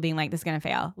lot of people being like, "This is gonna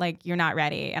fail. Like, you're not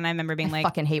ready." And I remember being like,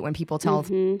 fucking hate when people tell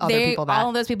other people that. All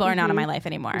of those people are not in my life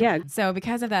anymore. Yeah. So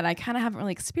because of that, I kind of haven't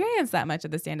really experienced that much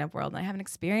of the stand-up world, and I haven't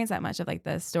experienced that much of like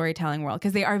the storytelling world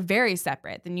because they are very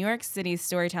separate. The New York City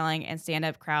storytelling and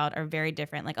stand-up crowd are very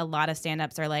different. Like a lot of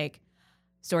stand-ups are like,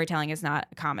 storytelling is not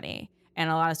a comedy. And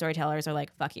a lot of storytellers are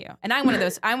like, fuck you. And I'm one of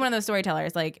those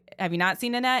storytellers. Like, have you not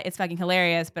seen Annette? It's fucking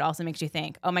hilarious, but also makes you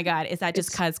think, oh my God, is that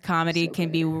just because comedy can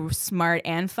be smart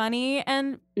and funny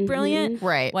and brilliant?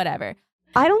 Right. Whatever.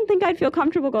 I don't think I'd feel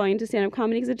comfortable going to stand-up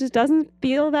comedy because it just doesn't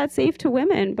feel that safe to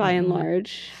women by and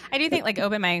large. I do think like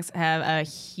open mics have a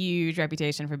huge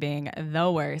reputation for being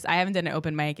the worst. I haven't done an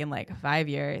open mic in like 5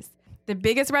 years. The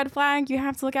biggest red flag you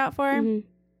have to look out for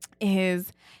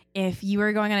is if you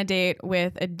are going on a date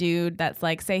with a dude that's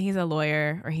like, say he's a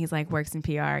lawyer or he's like works in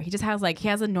PR, he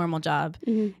has a normal job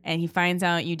and he finds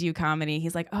out you do comedy.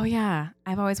 He's like, oh yeah,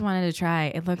 I've always wanted to try.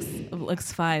 It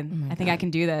looks fun. I think I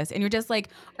can do this. And you're just like,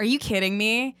 are you kidding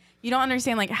me? You don't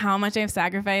understand like how much I've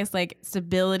sacrificed, like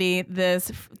stability,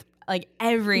 like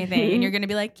everything. And you're going to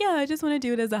be like, yeah, I just want to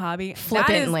do it as a hobby.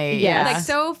 Flippantly. Like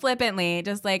so flippantly,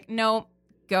 just like, no,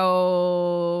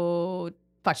 go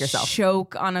fuck yourself.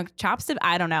 Choke on a chopstick.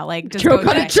 I don't know. Like just choke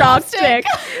on a chopstick.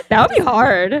 That would be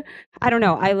hard. I don't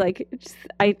know.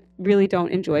 I really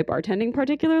don't enjoy bartending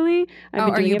particularly.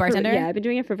 Are you a bartender? Yeah, I've been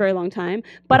doing it for a very long time.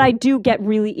 But I do get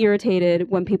really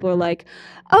irritated when people are like,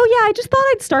 oh yeah, I just thought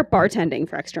I'd start bartending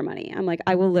for extra money. I'm like,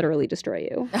 I will literally destroy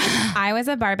you. I was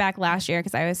a barback last year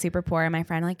because I was super poor and my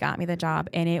friend like got me the job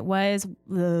and it was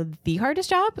the hardest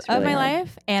job of my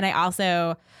life. And I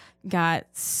also got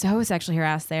so sexually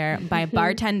harassed there by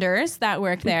bartenders that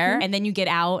work there. And then you get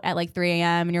out at like 3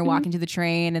 a.m. and you're walking to the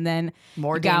train and then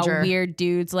more you got danger. Weird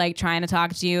dudes like trying to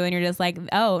talk to you and you're just like,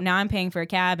 oh, now I'm paying for a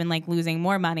cab and like losing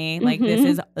more money. Like this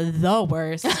is the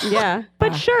worst. Yeah.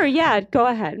 But sure, yeah, go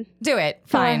ahead. Do it.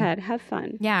 Fine. Go ahead. Have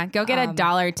fun. Yeah, go get a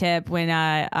 $1 tip when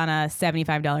on a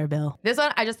 $75 bill. This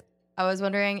one, I was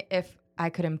wondering if I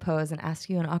could impose and ask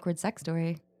you an awkward sex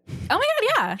story. Oh my God,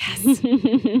 yeah.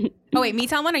 Yes. Oh wait, me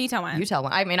tell one or you tell one? You tell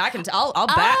one. I mean,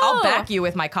 I'll back you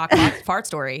with my cock fart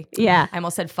story. Yeah. I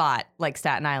almost said fought, like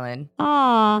Staten Island.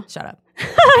 Aw. Shut up.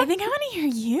 I think I want to hear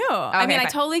you. I mean, I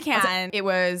totally can. It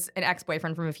was an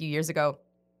ex-boyfriend from a few years ago,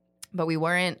 but we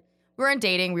weren't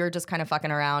dating. We were just kind of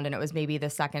fucking around, and it was maybe the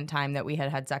second time that we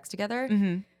had sex together.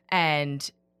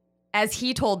 And as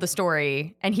he told the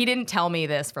story, and he didn't tell me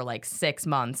this for like 6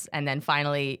 months, and then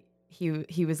finally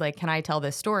he was like, "Can I tell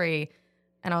this story?"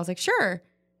 And I was like, "Sure."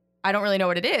 I don't really know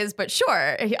what it is, but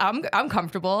sure, I'm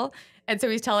comfortable. And so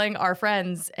he's telling our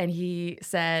friends, and he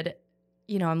said,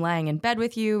 you know, I'm laying in bed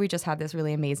with you. We just had this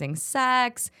really amazing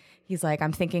sex. He's like,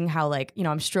 I'm thinking how like, you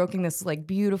know, I'm stroking this like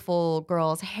beautiful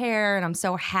girl's hair and I'm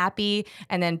so happy.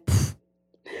 And then, pff,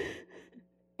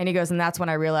 and he goes, and that's when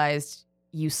I realized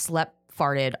you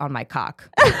farted on my cock.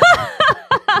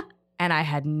 And I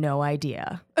had no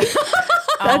idea. That's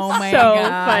oh my so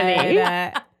God. funny.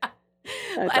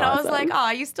 And I was like,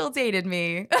 oh, you still dated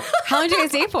me. How long did you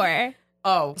guys date for?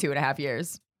 Oh, 2.5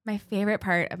 years. My favorite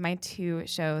part of my 2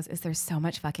 shows is there's so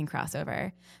much fucking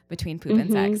crossover between poop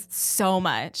and sex. So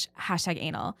much.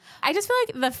 #anal. I just feel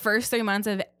like the first 3 months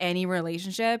of any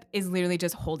relationship is literally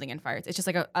just holding in farts. It's just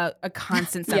like a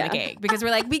constant stomach ache because we're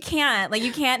like, we can't. Like,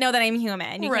 you can't know that I'm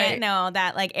human. You can't know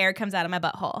that like air comes out of my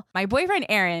butthole. My boyfriend,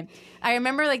 Aaron, I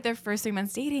remember like the first 3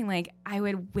 months dating, like I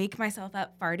would wake myself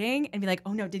up farting and be like,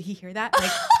 oh no, did he hear that?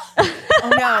 Like,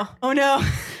 oh no.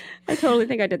 I totally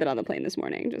think I did that on the plane this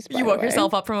morning. Just you woke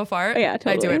yourself up from a fart? Oh, yeah,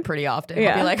 totally. I do it pretty often.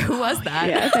 Yeah. I'll be like, who was that?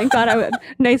 Yeah, thank God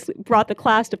I brought the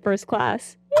class to first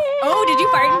class. Yeah. Oh, did you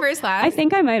fart in first class? I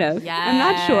think I might have. Yes. I'm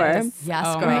not sure. Yes,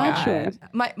 oh I'm not sure.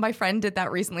 My friend did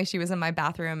that recently. She was in my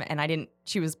bathroom and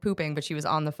she was pooping, but she was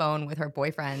on the phone with her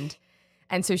boyfriend.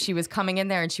 And so she was coming in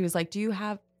there and she was like, do you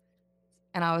have,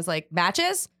 and I was like,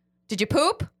 matches? Did you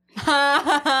poop? Oh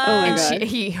my God.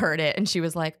 He heard it and she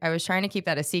was like, I was trying to keep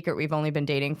that a secret. We've only been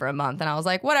dating for a month. And I was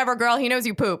like, whatever, girl. He knows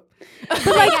you poop. But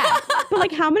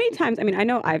like how many times, I mean, I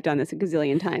know I've done this a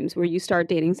gazillion times where you start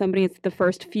dating somebody, it's the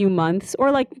first few months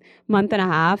or like month and a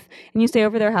half and you stay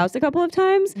over their house a couple of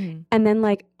times. And then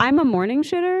like, I'm a morning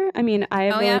shitter. I mean, I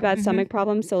have really bad stomach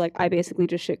problems. So like, I basically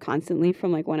just shit constantly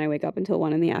from like when I wake up until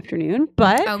 1 in.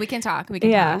 But we can talk. We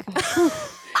can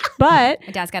talk. But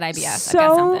my dad's got IBS. I've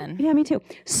got something. Yeah, me too.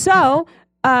 So,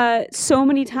 so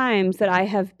many times that I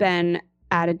have been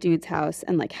at a dude's house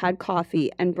and like had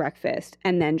coffee and breakfast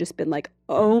and then just been like,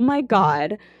 oh my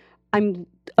God, I'm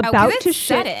about it's to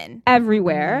shit sudden.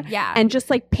 everywhere. Yeah. And just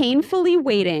like painfully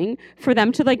waiting for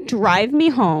them to like drive me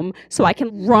home so I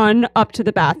can run up to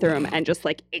the bathroom and just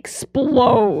like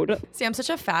explode. See, I'm such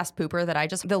a fast pooper that I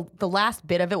just, the last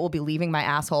bit of it will be leaving my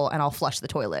asshole and I'll flush the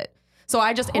toilet. So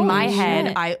I just, in my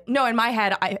head,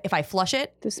 if I flush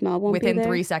it, The smell won't within be there.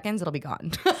 3 seconds, it'll be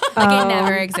gone. Like it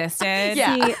never existed.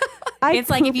 Yeah. See, I It's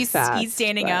like if you poop fast, eat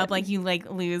standing but- up, like you like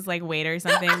lose like weight or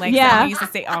something. Like Yeah. someone used to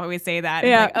say, always say that.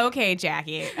 Yeah. It's like, okay,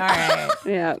 Jackie. All right.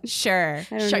 Yeah. Sure.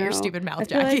 I don't Shut your know. stupid mouth, I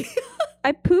feel Jackie. like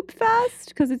I poop fast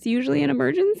because it's usually an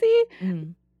emergency,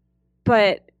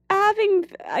 but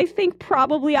I think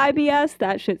probably IBS,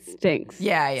 that shit stinks.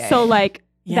 Yeah. So like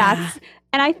Yeah. that's,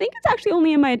 and I think it's actually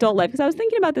only in my adult life because I was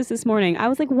thinking about this morning. I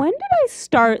was like, when did I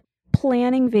start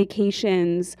planning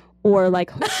vacations or like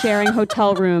sharing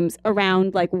hotel rooms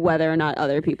around like whether or not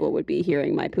other people would be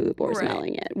hearing my poop or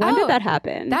smelling it? When did that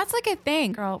happen? That's like a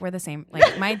thing. Girl, we're the same.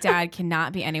 Like my dad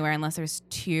cannot be anywhere unless there's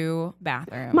 2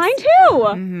 bathrooms. Mine too.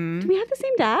 Mhm. Do we have the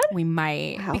same dad? We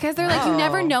might. Wow. Because they're like, you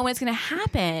never know when it's going to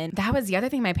happen. That was the other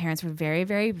thing my parents were very,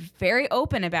 very, very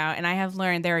open about. And I have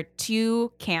learned there are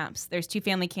 2 camps. There's 2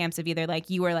 family camps of either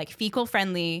like you are like fecal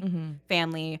friendly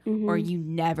family or you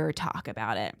never talk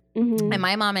about it. Mm-hmm. And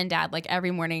my mom and dad, like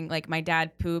every morning, like my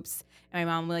dad poops and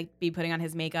my mom will like be putting on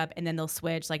his makeup and then they'll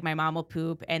switch. Like my mom will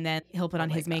poop and then he'll put on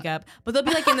his makeup. But they'll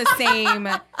be like in the same,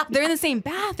 they're in the same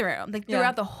bathroom, like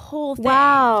throughout the whole thing.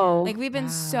 Wow. Like we've been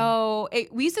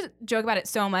we used to joke about it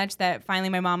so much that finally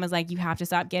my mom was like, you have to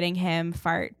stop getting him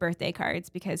fart birthday cards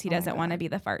because he doesn't want to be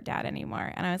the fart dad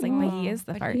anymore. And I was like, but he is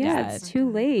the fart Yeah, dad. it's too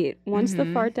late. Once the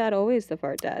fart dad, always the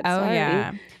fart dad. Oh Sorry.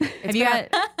 yeah. Have you got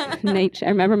I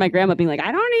remember my grandma being like,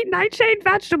 I don't eat nightshade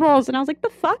vegetables. And I was like, the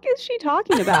fuck is she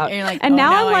talking about? And you're like, and oh,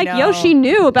 now now I'm I like, yo, know. she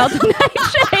knew about the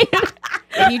nightshade.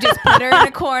 and you just put her in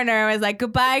a corner and was like,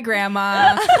 goodbye,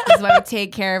 grandma. This is why we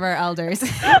take care of our elders.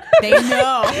 They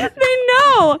know.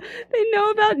 They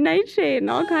know about nightshade and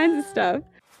all kinds of stuff.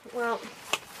 Well,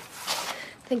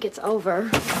 I think it's over.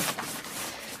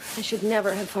 I should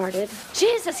never have farted.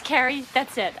 Jesus, Carrie,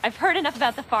 that's it. I've heard enough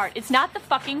about the fart. It's not the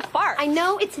fucking fart. I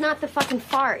know it's not the fucking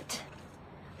fart.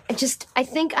 I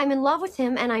think I'm in love with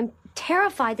him and I'm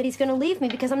terrified that he's gonna leave me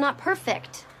because I'm not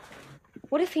perfect.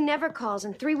 What if he never calls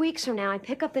and 3 weeks from now I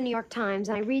pick up the New York Times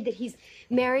and I read that he's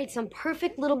married some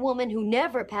perfect little woman who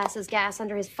never passes gas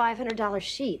under his $500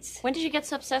 sheets? When did you get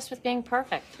so obsessed with being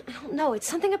perfect? I don't know. It's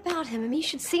something about him. I mean, you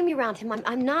should see me around him.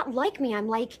 I'm not like me. I'm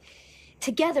like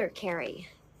together, Carrie.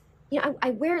 You know,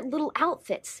 I wear little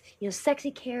outfits. You know,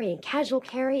 sexy Carrie and casual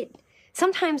Carrie.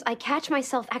 Sometimes I catch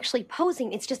myself actually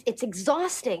posing. It's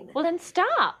exhausting. Well, then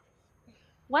stop.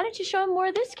 Why don't you show him more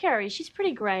of this, Carrie? She's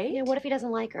pretty great. You know, what if he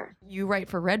doesn't like her? You write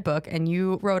for Redbook and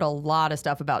you wrote a lot of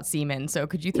stuff about semen. So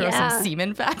could you throw some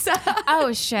semen facts out?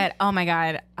 Oh, shit. Oh, my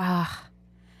God.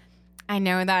 I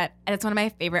know that it's one of my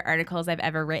favorite articles I've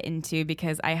ever written too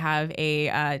because I have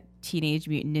a Teenage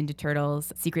Mutant Ninja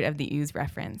Turtles Secret of the Ooze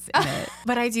reference in it.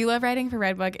 But I do love writing for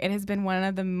Redbook. It has been one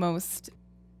of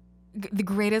the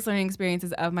greatest learning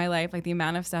experiences of my life. Like the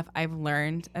amount of stuff I've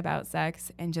learned about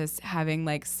sex and just having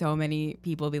like so many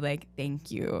people be like,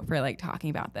 thank you for like talking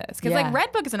about this. Because like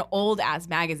Redbook is an old ass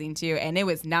magazine too. And it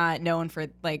was not known for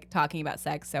like talking about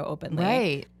sex so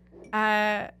openly.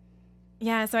 Right.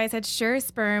 Yeah, so I said, sure,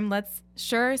 sperm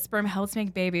helps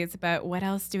make babies, but what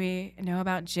else do we know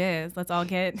about jizz? Let's all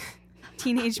get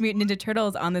Teenage Mutant Ninja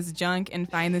Turtles on this junk and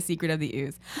find the secret of the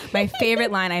ooze. My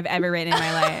favorite line I've ever written in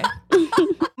my life.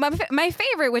 My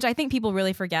favorite, which I think people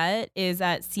really forget, is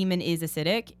that semen is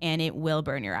acidic and it will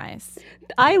burn your eyes.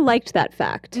 I liked that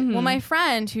fact. Well, my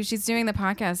friend, who she's doing the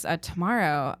podcast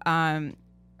tomorrow,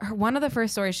 one of the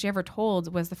first stories she ever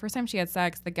told was the first time she had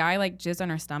sex, the guy like jizzed on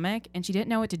her stomach and she didn't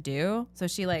know what to do. So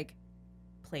she like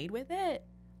played with it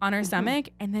on her stomach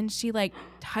and then she like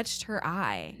touched her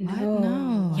eye.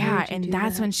 No. Yeah, and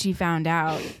that's when she found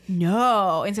out.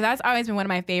 No. And so that's always been one of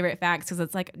my favorite facts because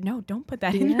it's like, no, don't put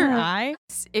that in your eye.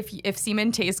 If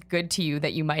semen tastes good to you,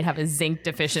 that you might have a zinc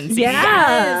deficiency.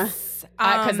 Yeah.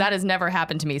 Because that has never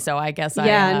happened to me. So I guess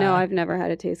no, I've never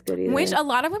had it taste good either. Which a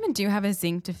lot of women do have a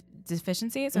zinc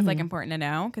deficiency. So it's like important to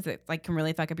know because it like can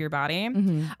really fuck up your body.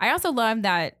 I also love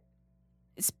that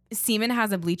semen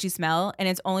has a bleachy smell and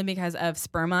it's only because of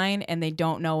spermine and they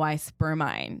don't know why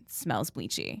spermine smells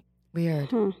bleachy. Weird.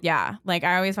 Yeah. Like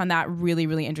I always found that really,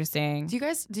 really interesting. Do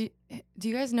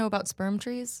you guys know about sperm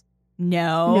trees?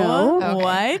 No. Okay.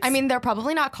 What? I mean, they're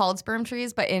probably not called sperm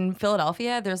trees, but in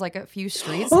Philadelphia, there's like a few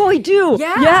streets. Oh, I do.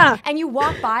 Yeah. And you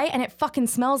walk by and it fucking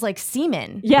smells like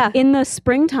semen. Yeah. In the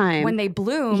springtime. When they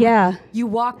bloom, you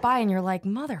walk by and you're like,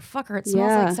 motherfucker, it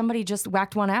smells like somebody just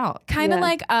whacked one out. Kind of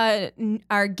like our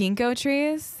ginkgo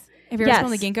trees. Have you ever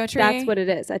smelled the ginkgo tree? That's what it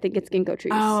is. I think it's ginkgo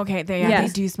trees. Oh, okay. They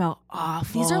do smell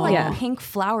awful. These are like pink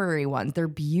flowery ones. They're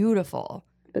beautiful.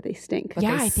 But they stink.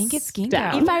 Yeah, I think it's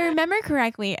ginkgo. If I remember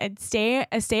correctly, a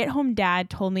stay-at-home dad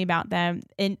told me about them.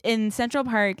 In Central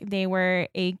Park, they were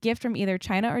a gift from either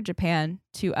China or Japan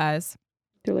to us.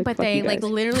 Like, but they like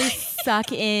literally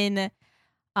suck in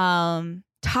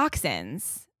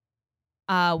toxins,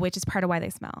 which is part of why they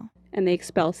smell. And they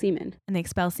expel semen.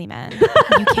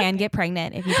 You can get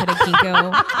pregnant if you put a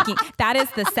ginkgo. That is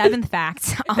the 7th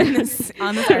fact on this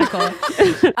article.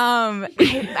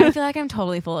 I feel like I'm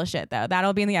totally full of shit though.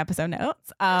 That'll be in the episode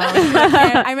notes.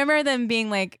 I remember them being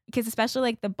like, because especially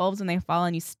like the bulbs when they fall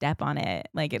and you step on it,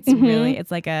 like it's really,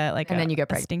 it's like a then you get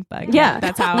pregnant. stink bug. Yeah,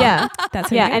 that's how. Yeah,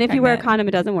 that's how. Yeah, and if you wear a condom,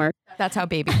 it doesn't work. That's how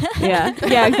baby. Yeah,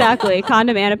 exactly.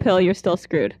 Condom and a pill, you're still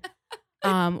screwed.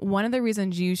 One of the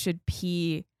reasons you should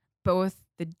pee, both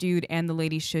the dude and the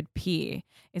lady should pee,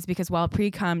 is because while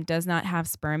pre-cum does not have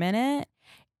sperm in it,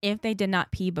 if they did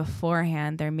not pee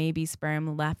beforehand, there may be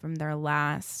sperm left from their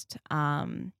last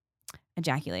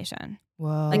ejaculation.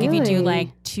 Whoa. Like if you do like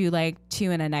two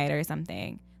in a night or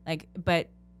something, like, but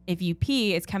if you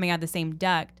pee, it's coming out the same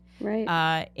duct.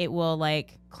 Right. It will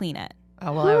like clean it.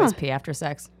 Oh well, I always pee after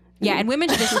sex. Yeah, and women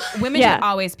should should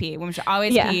always pee. Women should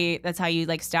always pee. That's how you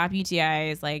like stop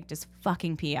UTIs. Like just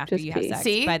fucking pee after you have sex.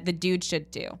 See? But the dude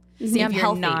should do. See, I'm you're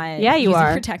healthy. Not you using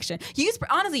are. Protection. Use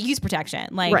protection.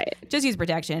 Like just use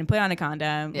protection. Put on a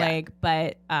condom. Yeah. Like,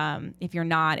 but if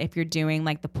you're doing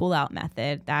like the pull out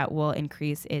method, that will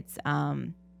increase its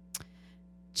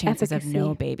chances of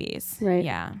no babies. Right.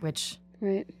 Yeah.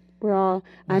 Right. We're all.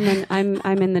 I'm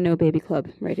in the no baby club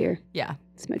right here. Yeah.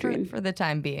 It's my dream for the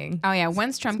time being. Oh yeah.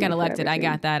 Once Trump got elected, I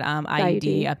got that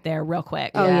IUD up there real quick.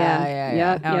 Oh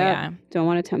yeah. Oh yeah. Don't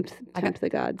want to tempt the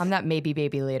gods. I'm that maybe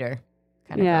baby later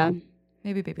kind of girl.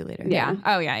 Maybe baby later. Yeah.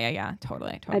 Oh yeah.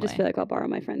 Totally. I just feel like I'll borrow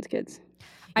my friends' kids.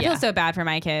 I feel so bad for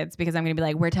my kids because I'm gonna be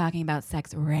like, we're talking about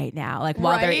sex right now, like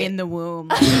while they're in the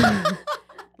womb.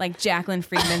 Like Jacqueline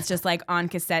Friedman's just like on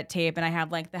cassette tape, and I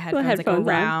have like the headphones like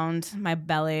around my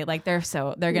belly. Like they're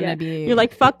gonna be. You're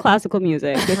like, fuck classical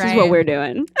music. This is what we're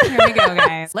doing. Here we go,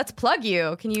 guys. Let's plug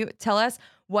you. Can you tell us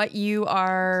what you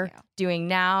are doing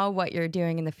now, what you're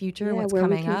doing in the future, what's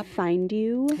coming up? Find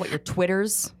you. What your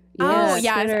Twitters?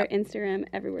 Twitter, Instagram,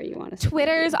 everywhere you want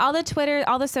to.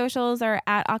 All the socials are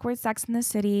at Awkward Sex in the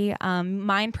City.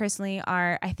 Mine personally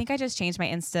are, I think I just changed my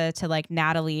Insta to like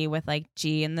Natalie with like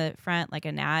G in the front, like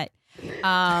a Nat.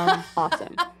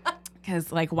 Awesome.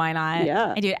 Because like, why not?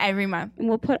 Yeah. I do it every month. And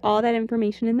we'll put all that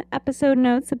information in the episode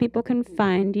notes so people can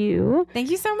find you. Thank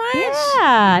you so much.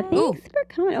 Yeah. Thanks for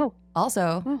coming. Oh.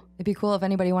 Also, it'd be cool if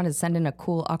anybody wanted to send in a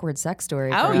cool awkward sex story.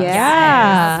 Oh, for us.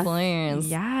 yeah. Please.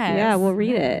 Yes. Yeah, we'll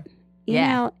read it.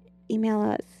 Email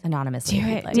us. Anonymously. Do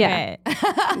it. Like. Do it.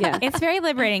 Yeah. It's very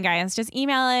liberating, guys. Just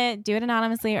email it, do it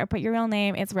anonymously, or put your real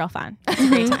name. It's real fun. It's a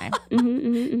great time.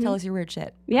 Tell us your weird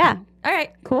shit. Yeah. All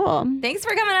right. Cool. Thanks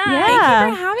for coming on. Yeah. Thank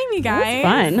you for having me, guys.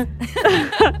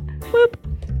 Fun. Whoop.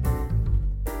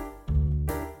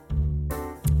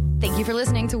 Thank you for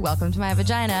listening to Welcome to My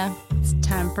Vagina. It's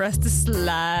time for us to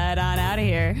slide on out of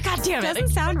here. God damn it. Doesn't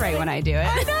sound right when I do it.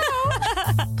 I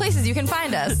know. Places you can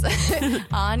find us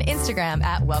on Instagram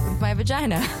at Welcome to My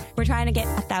Vagina. We're trying to get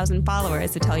 1,000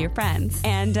 followers to tell your friends.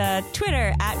 And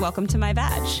Twitter at Welcome to My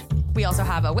Vag. We also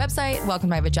have a website,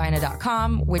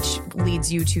 welcometomyvagina.com, which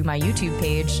leads you to my YouTube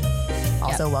page.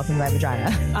 Also, Welcome to My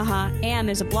Vagina. And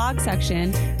there's a blog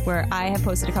section where I have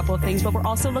posted a couple of things, but we're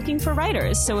also looking for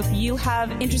writers. So if you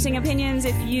have interesting opinions,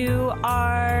 if you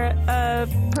are a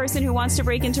person who wants to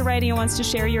break into writing and wants to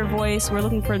share your voice, we're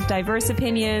looking for diverse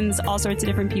opinions, all sorts of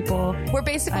different people. We're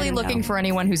basically looking for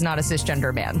anyone who's not a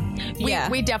cisgender man.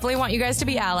 We definitely want you guys to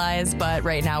be allies, but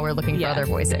right now we're looking for other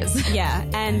voices. Yeah,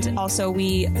 and also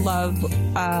we love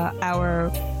our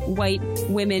white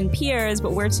women peers,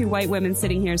 but we're two white women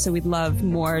sitting here, so we'd love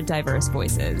more diverse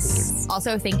voices.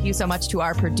 Also, thank you so much to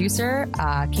our producer,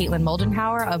 Caitlin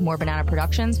Moldenhauer of MoreBanana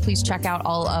Productions. Please check out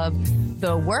all of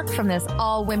the work from this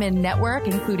all-women network,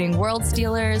 including World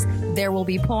Stealers, There Will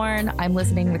Be Porn, I'm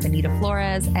Listening with Anita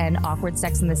Flores, and Awkward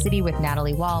Sex in the City with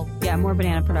Natalie Wall. Yeah,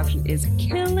 MoreBanana Production is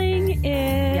killing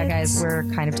it. Yeah, guys, we're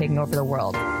kind of taking over the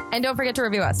world. And don't forget to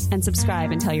review us. And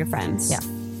subscribe and tell your friends. Yeah.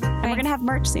 And we're going to have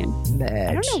merch soon. Merch.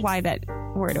 I don't know why that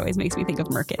word always makes me think of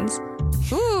Merkins.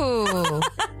 Ooh.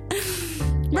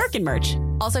 Merkin merch.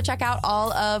 Also, check out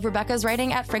all of Rebekah's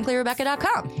writing at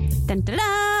franklyrebekah.com. Dun, dun,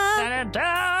 dun.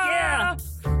 Yeah.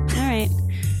 All right.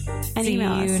 And See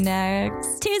email you us.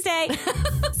 next Tuesday.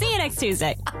 See you next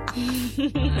Tuesday.